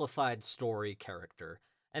most simplified story character.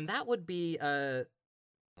 And that would be, let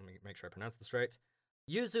me make sure I pronounce this right,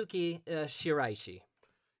 Yuzuki Shiraishi.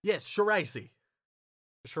 Yes, Shiraishi.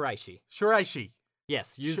 Shiraishi.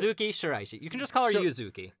 Yes, Yuzuki Shiraishi. You can just call her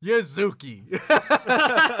Yuzuki. Yuzuki.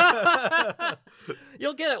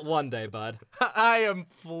 You'll get it one day, bud. I am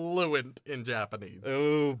fluent in Japanese.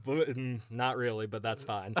 Oh, not really, but that's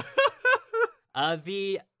fine.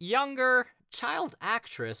 The younger child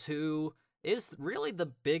actress who is really the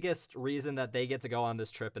biggest reason that they get to go on this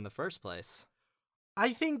trip in the first place.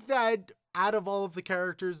 I think that out of all of the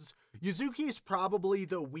characters, Yuzuki is probably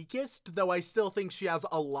the weakest, though I still think she has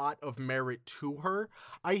a lot of merit to her.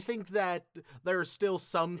 I think that there are still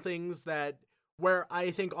some things that where I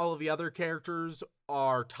think all of the other characters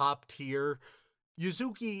are top tier.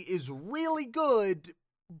 Yuzuki is really good,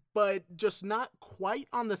 but just not quite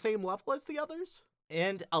on the same level as the others.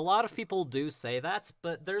 And a lot of people do say that,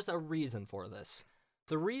 but there's a reason for this.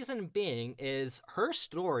 The reason being is her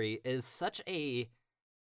story is such a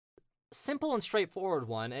simple and straightforward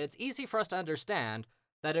one, and it's easy for us to understand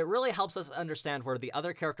that it really helps us understand where the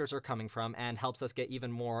other characters are coming from and helps us get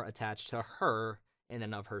even more attached to her in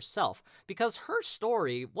and of herself. Because her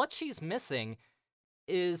story, what she's missing,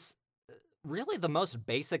 is really the most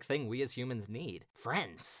basic thing we as humans need.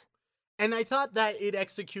 Friends. And I thought that it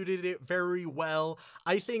executed it very well.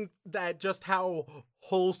 I think that just how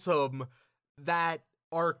wholesome that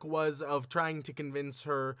arc was of trying to convince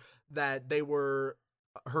her that they were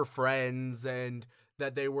her friends and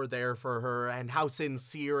that they were there for her, and how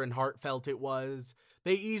sincere and heartfelt it was.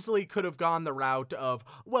 They easily could have gone the route of,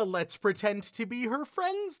 well, let's pretend to be her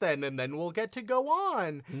friends then, and then we'll get to go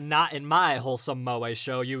on. Not in my wholesome moe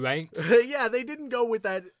show, you ain't. Yeah, they didn't go with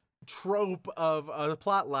that trope of a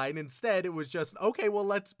plot line. Instead, it was just, okay, well,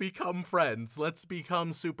 let's become friends. Let's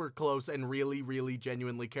become super close and really, really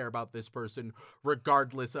genuinely care about this person,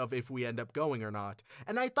 regardless of if we end up going or not.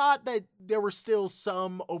 And I thought that there were still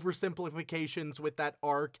some oversimplifications with that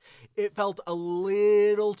arc. It felt a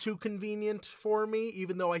little too convenient for me,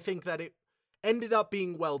 even though I think that it ended up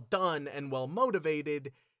being well done and well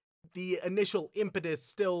motivated. The initial impetus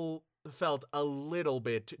still felt a little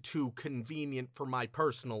bit too convenient for my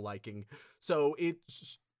personal liking. So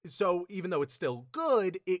even though it's still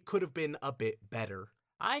good, it could have been a bit better.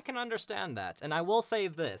 I can understand that. And I will say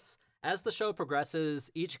this, as the show progresses,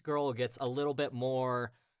 each girl gets a little bit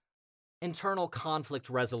more internal conflict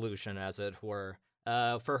resolution, as it were.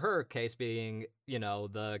 For her case being,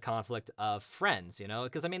 the conflict of friends,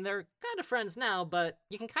 because I mean, they're kind of friends now, but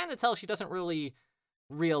you can kind of tell she doesn't really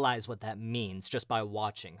realize what that means just by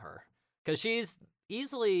watching her. Because she's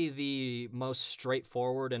easily the most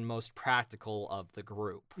straightforward and most practical of the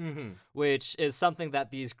group, which is something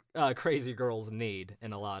that these crazy girls need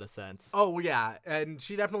in a lot of sense. Oh, yeah, and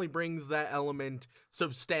she definitely brings that element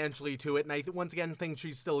substantially to it, and I once again think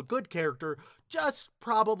she's still a good character, just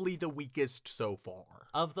probably the weakest so far.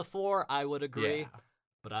 Of the four, I would agree, Yeah.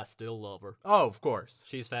 but I still love her. Oh, of course.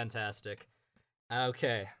 She's fantastic.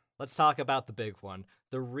 Okay, let's talk about the big one.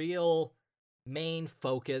 The real main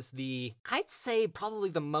focus, I'd say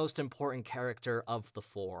probably the most important character of the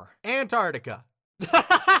four. Antarctica.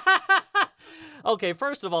 Okay,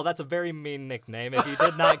 first of all, that's a very mean nickname if you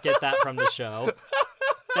did not get that from the show.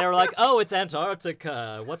 They were like, oh, it's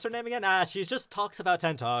Antarctica. What's her name again? She just talks about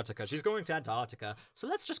Antarctica. She's going to Antarctica. So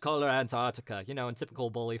let's just call her Antarctica, in typical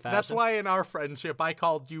bully fashion. That's why in our friendship I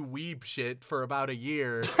called you weeb shit for about a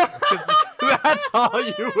year. 'Cause that's all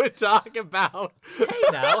you would talk about.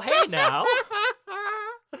 Hey now.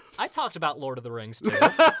 I talked about Lord of the Rings, too.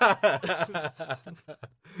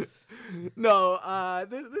 No,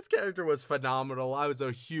 this character was phenomenal. I was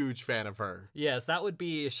a huge fan of her. Yes, that would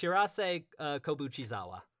be Shirase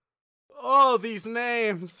Kobuchizawa. Oh, these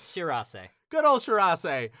names. Shirase. Good old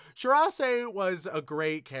Shirase. Shirase was a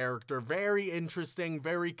great character. Very interesting,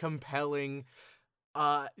 very compelling.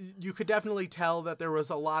 You could definitely tell that there was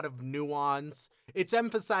a lot of nuance. It's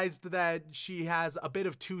emphasized that she has a bit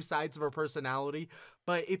of two sides of her personality,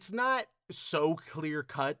 but it's not so clear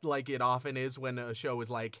cut like it often is when a show is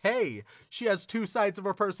like, hey, she has two sides of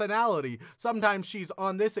her personality. Sometimes she's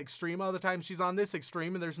on this extreme, other times she's on this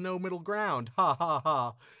extreme, and there's no middle ground. Ha ha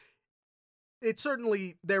ha.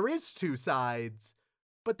 There is two sides,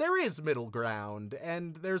 but there is middle ground,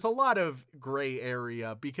 and there's a lot of gray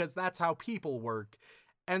area because that's how people work.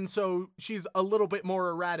 And so she's a little bit more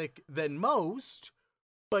erratic than most,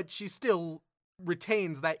 but she still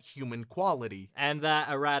retains that human quality. And that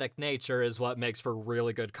erratic nature is what makes for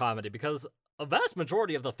really good comedy, because a vast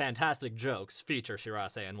majority of the fantastic jokes feature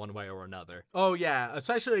Shirase in one way or another. Oh yeah,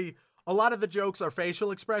 especially a lot of the jokes are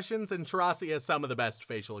facial expressions, and Shirase has some of the best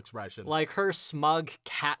facial expressions. Like her smug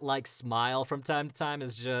cat-like smile from time to time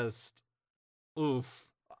is just oof.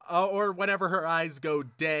 Or whenever her eyes go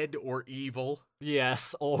dead or evil.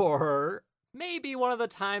 Yes, or maybe one of the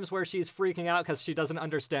times where she's freaking out because she doesn't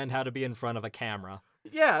understand how to be in front of a camera.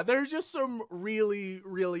 Yeah, there are just some really,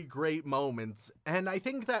 really great moments. And I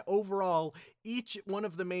think that overall, each one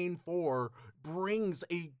of the main four brings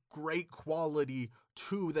a great quality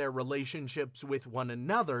to their relationships with one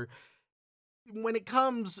another. When it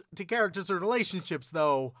comes to characters and relationships,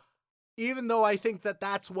 though, even though I think that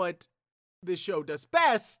that's what this show does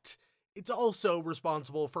best, it's also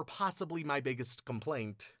responsible for possibly my biggest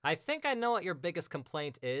complaint. I think I know what your biggest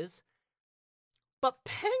complaint is. But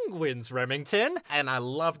penguins, Remington! And I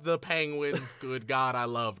loved the penguins. Good God, I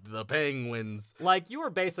loved the penguins. Like, you were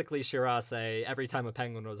basically Shirase every time a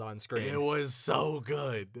penguin was on screen. It was so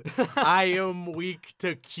good. I am weak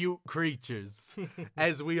to cute creatures,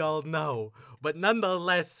 as we all know. But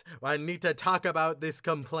nonetheless, I need to talk about this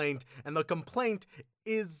complaint. And the complaint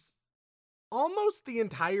is almost the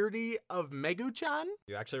entirety of Megu-chan.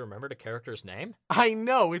 You actually remembered a character's name? I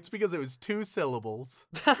know, it's because it was 2 syllables.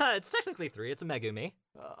 It's technically 3, it's a Megumi.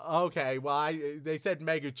 Okay, well, they said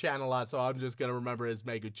Megu-chan a lot, so I'm just gonna remember it as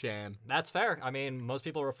Megu-chan. That's fair. I mean, most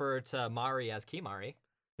people refer to Mari as Kimari.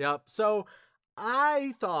 Yep, so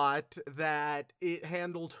I thought that it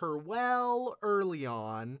handled her well early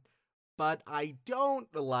on, but I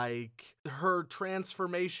don't like her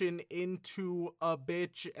transformation into a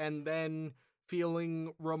bitch and then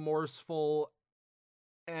feeling remorseful,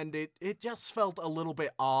 and it just felt a little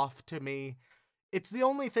bit off to me. It's the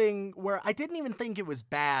only thing where I didn't even think it was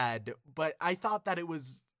bad, but I thought that it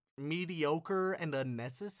was mediocre and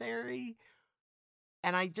unnecessary,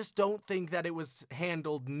 and I just don't think that it was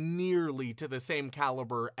handled nearly to the same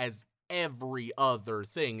caliber as every other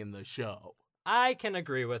thing in the show. I can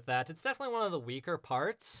agree with that. It's definitely one of the weaker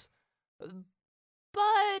parts.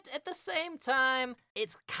 But at the same time,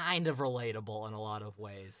 it's kind of relatable in a lot of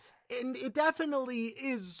ways. And it definitely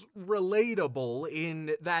is relatable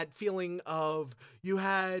in that feeling of you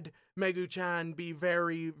had Megu-chan be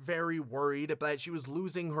very, very worried that she was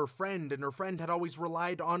losing her friend, and her friend had always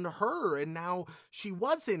relied on her, and now she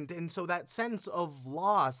wasn't. And so that sense of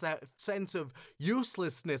loss, that sense of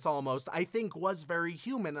uselessness almost, I think was very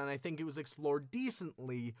human, and I think it was explored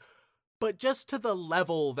decently. But just to the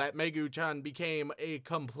level that Megu-chan became a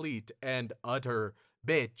complete and utter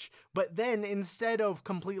bitch. But then instead of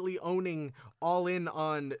completely owning all in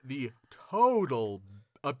on the total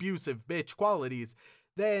abusive bitch qualities,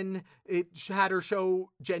 then it had her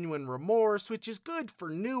show genuine remorse, which is good for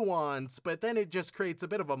nuance, but then it just creates a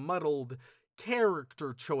bit of a muddled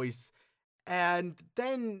character choice. And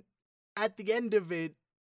then at the end of it,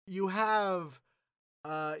 you have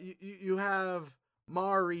you have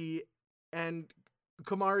Mari, and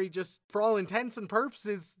Kumari just, for all intents and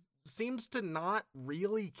purposes, seems to not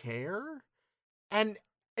really care. And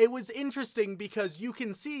it was interesting because you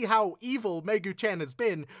can see how evil Megu-chan has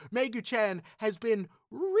been. Megu-chan has been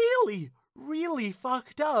really, really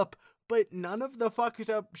fucked up, but none of the fucked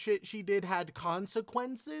up shit she did had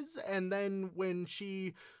consequences. And then when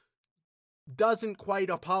she doesn't quite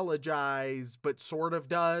apologize, but sort of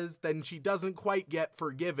does, then she doesn't quite get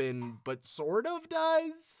forgiven, but sort of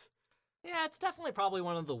does. Yeah, it's definitely probably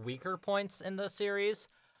one of the weaker points in the series.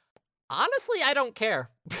 Honestly, I don't care.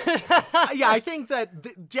 Yeah, I think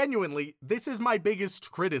that genuinely, this is my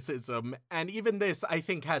biggest criticism, and even this, I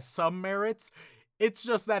think, has some merits. It's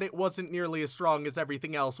just that it wasn't nearly as strong as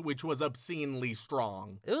everything else, which was obscenely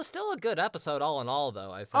strong. It was still a good episode all in all,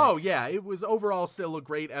 though, I think. Oh, yeah, it was overall still a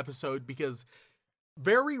great episode because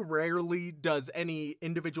very rarely does any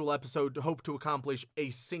individual episode hope to accomplish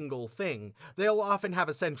a single thing. They'll often have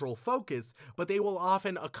a central focus, but they will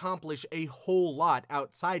often accomplish a whole lot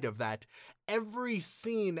outside of that. Every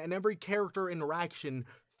scene and every character interaction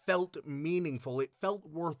felt meaningful. It felt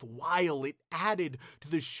worthwhile. It added to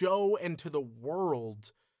the show and to the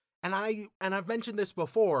world. And I've mentioned this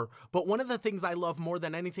before, but one of the things I love more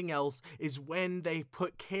than anything else is when they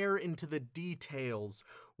put care into the details,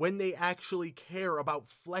 when they actually care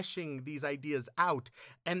about fleshing these ideas out.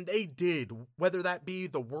 And they did, whether that be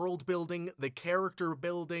the world building, the character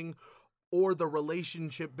building, or the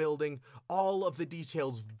relationship building, all of the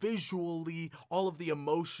details visually, all of the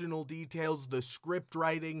emotional details, the script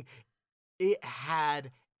writing. It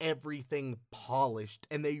had everything polished,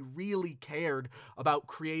 and they really cared about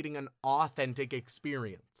creating an authentic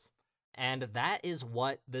experience. And that is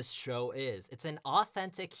what this show is. It's an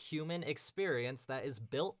authentic human experience that is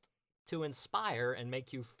built to inspire and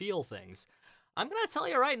make you feel things. I'm going to tell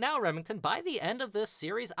you right now, Remington, by the end of this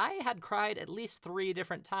series, I had cried at least 3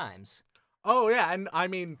 different times. Oh, yeah, and I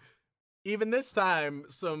mean, even this time,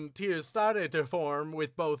 some tears started to form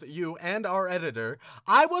with both you and our editor.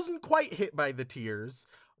 I wasn't quite hit by the tears,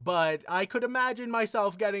 but I could imagine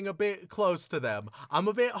myself getting a bit close to them. I'm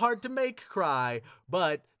a bit hard to make cry,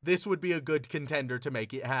 but this would be a good contender to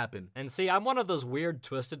make it happen. And see, I'm one of those weird,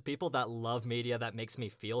 twisted people that love media that makes me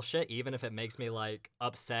feel shit, even if it makes me, like,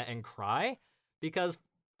 upset and cry. Because,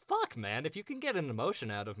 fuck, man, if you can get an emotion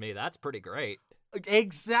out of me, that's pretty great.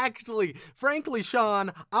 Exactly. Frankly,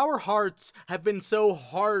 Sean, our hearts have been so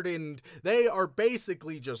hardened. They are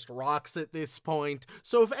basically just rocks at this point.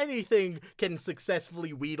 So if anything can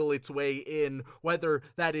successfully wheedle its way in, whether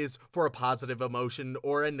that is for a positive emotion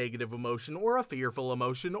or a negative emotion or a fearful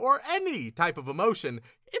emotion or any type of emotion,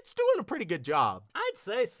 it's doing a pretty good job. I'd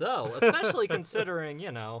say so, especially considering,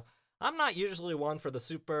 you know, I'm not usually one for the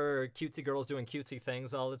super cutesy girls doing cutesy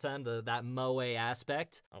things all the time, that moe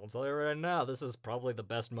aspect. I'll tell you right now, this is probably the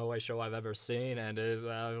best moe show I've ever seen, and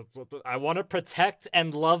I want to protect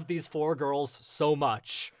and love these 4 girls so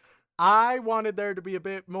much. I wanted there to be a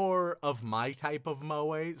bit more of my type of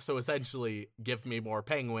moe, so essentially give me more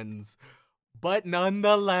penguins. But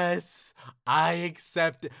nonetheless, I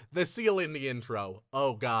accept the seal in the intro.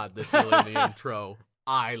 Oh god, the seal in the intro.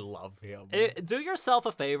 I love him. Do yourself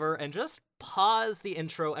a favor and just pause the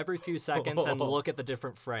intro every few seconds and look at the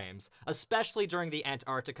different frames, especially during the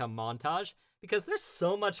Antarctica montage, because there's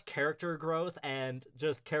so much character growth and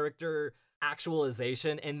just character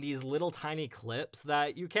actualization in these little tiny clips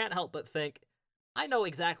that you can't help but think, I know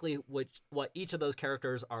exactly what each of those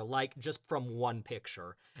characters are like just from one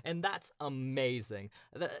picture, and that's amazing.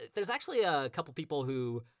 There's actually a couple people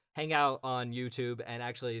who hang out on YouTube and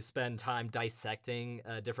actually spend time dissecting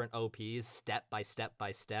different OPs step by step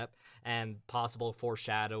by step and possible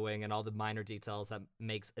foreshadowing and all the minor details that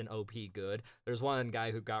makes an OP good. There's one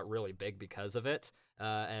guy who got really big because of it,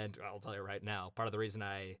 and I'll tell you right now, part of the reason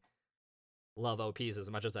I love OPs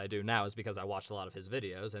as much as I do now is because I watched a lot of his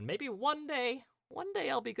videos, and maybe one day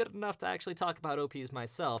I'll be good enough to actually talk about OPs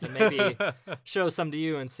myself and maybe show some to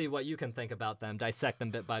you and see what you can think about them, dissect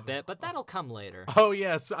them bit by bit, but that'll come later. Oh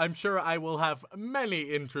yes, I'm sure I will have many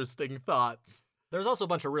interesting thoughts. There's also a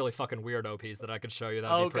bunch of really fucking weird OPs that I could show you.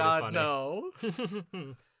 That'd be pretty funny. Oh god,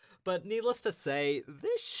 no. But needless to say,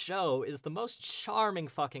 this show is the most charming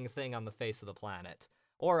fucking thing on the face of the planet.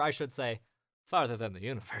 Or I should say, farther than the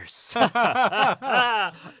universe.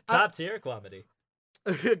 Top tier comedy.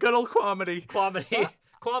 Good old Quamity.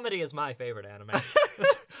 Quamity is my favorite anime.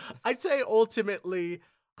 I'd say ultimately,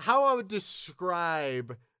 how I would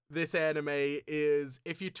describe this anime is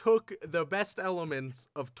if you took the best elements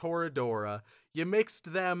of Toradora, you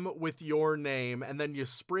mixed them with Your Name, and then you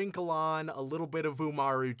sprinkle on a little bit of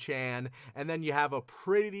Umaru-chan, and then you have a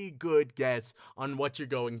pretty good guess on what you're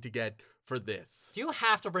going to get for this. Do you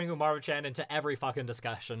have to bring Umaru-chan into every fucking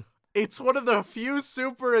discussion? It's one of the few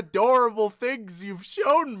super adorable things you've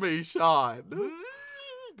shown me, Sean.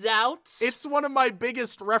 Doubts. It's one of my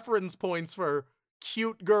biggest reference points for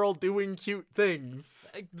cute girl doing cute things.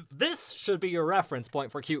 This should be your reference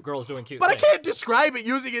point for cute girls doing cute But things. I can't describe it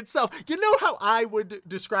using itself. You know how I would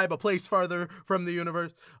describe a place farther than the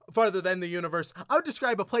universe? I would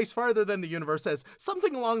describe a place farther than the universe as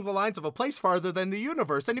something along the lines of a place farther than the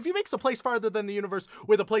universe. And if you mix a place farther than the universe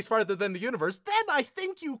with a place farther than the universe, then I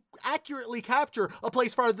think you accurately capture a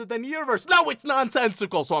place farther than the universe. No, it's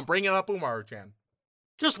nonsensical, so I'm bringing up Umaru-chan.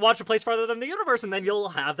 Just watch A Place Farther Than the Universe, and then you'll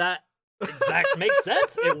have that exact makes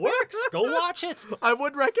sense. It works. Go watch it. I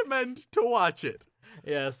would recommend to watch it.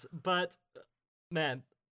 Yes, but man,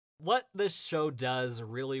 what this show does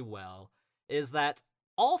really well is that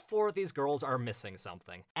all four of these girls are missing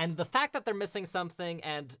something. And the fact that they're missing something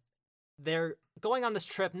and they're going on this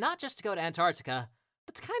trip not just to go to Antarctica,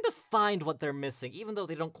 but to kind of find what they're missing, even though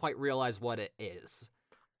they don't quite realize what it is.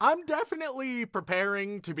 I'm definitely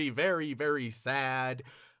preparing to be very, very sad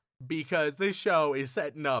because this show is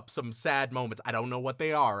setting up some sad moments. I don't know what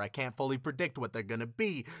they are. I can't fully predict what they're gonna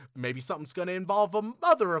be. Maybe something's gonna involve a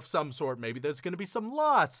mother of some sort. Maybe there's gonna be some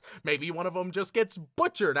loss. Maybe one of them just gets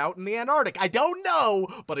butchered out in the Antarctic. I don't know,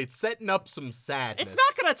 but it's setting up some sadness. It's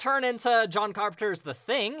not gonna turn into John Carpenter's The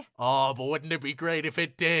Thing. Oh, but wouldn't it be great if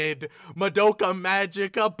it did? Madoka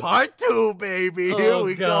Magica Part 2, baby. Here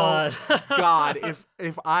we go. God,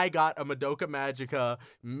 if I got a Madoka Magica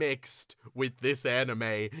mixed with this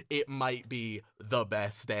anime, it might be the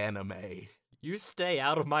best anime. You stay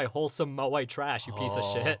out of my wholesome moe trash, you piece of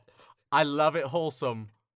shit. I love it wholesome,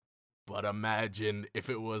 but imagine if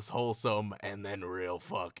it was wholesome and then real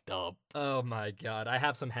fucked up. Oh my god, I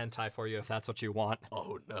have some hentai for you if that's what you want.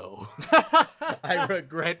 Oh no. I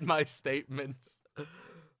regret my statements.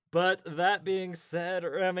 But that being said,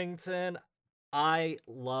 Remington, I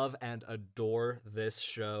love and adore this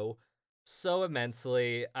show so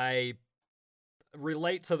immensely. I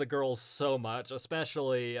relate to the girls so much,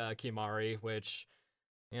 especially Kimari, which,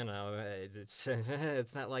 you know, it's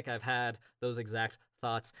not like I've had those exact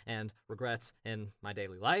thoughts and regrets in my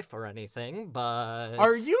daily life or anything, but...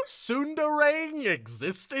 Are you tsundere-ing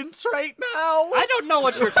existence right now? I don't know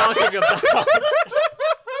what you're talking about.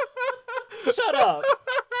 Shut up.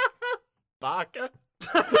 Baka.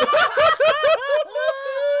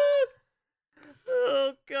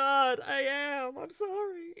 Oh god, I am. I'm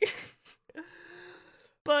sorry.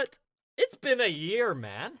 But it's been a year,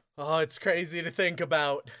 man. Oh, it's crazy to think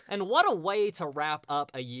about. And what a way to wrap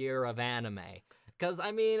up a year of anime. Because,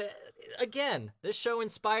 I mean, again, this show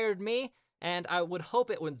inspired me, and I would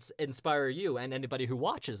hope it would inspire you and anybody who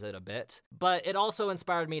watches it a bit. But it also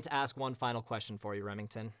inspired me to ask one final question for you,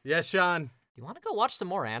 Remington. Yes, Sean. Do you want to go watch some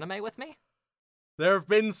more anime with me? There have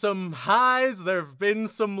been some highs, there have been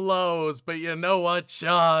some lows, but you know what,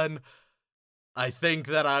 Sean? I think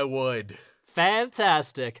that I would.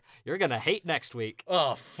 Fantastic. You're gonna hate next week.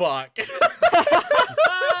 Oh, fuck.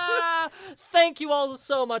 Thank you all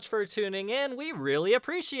so much for tuning in. We really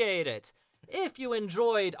appreciate it. If you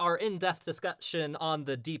enjoyed our in-depth discussion on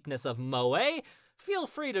the deepness of moe, feel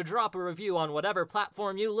free to drop a review on whatever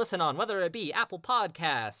platform you listen on, whether it be Apple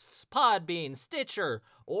Podcasts, Podbean, Stitcher,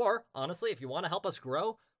 or, honestly, if you want to help us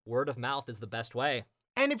grow, word of mouth is the best way.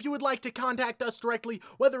 And if you would like to contact us directly,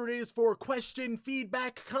 whether it is for question,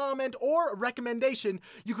 feedback, comment, or recommendation,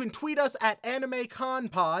 you can tweet us at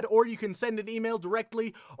AnimeConPod, or you can send an email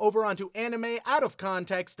directly over onto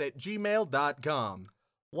animeoutofcontext@gmail.com.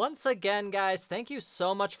 Once again, guys, thank you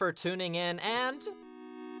so much for tuning in, and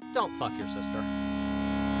don't fuck your sister.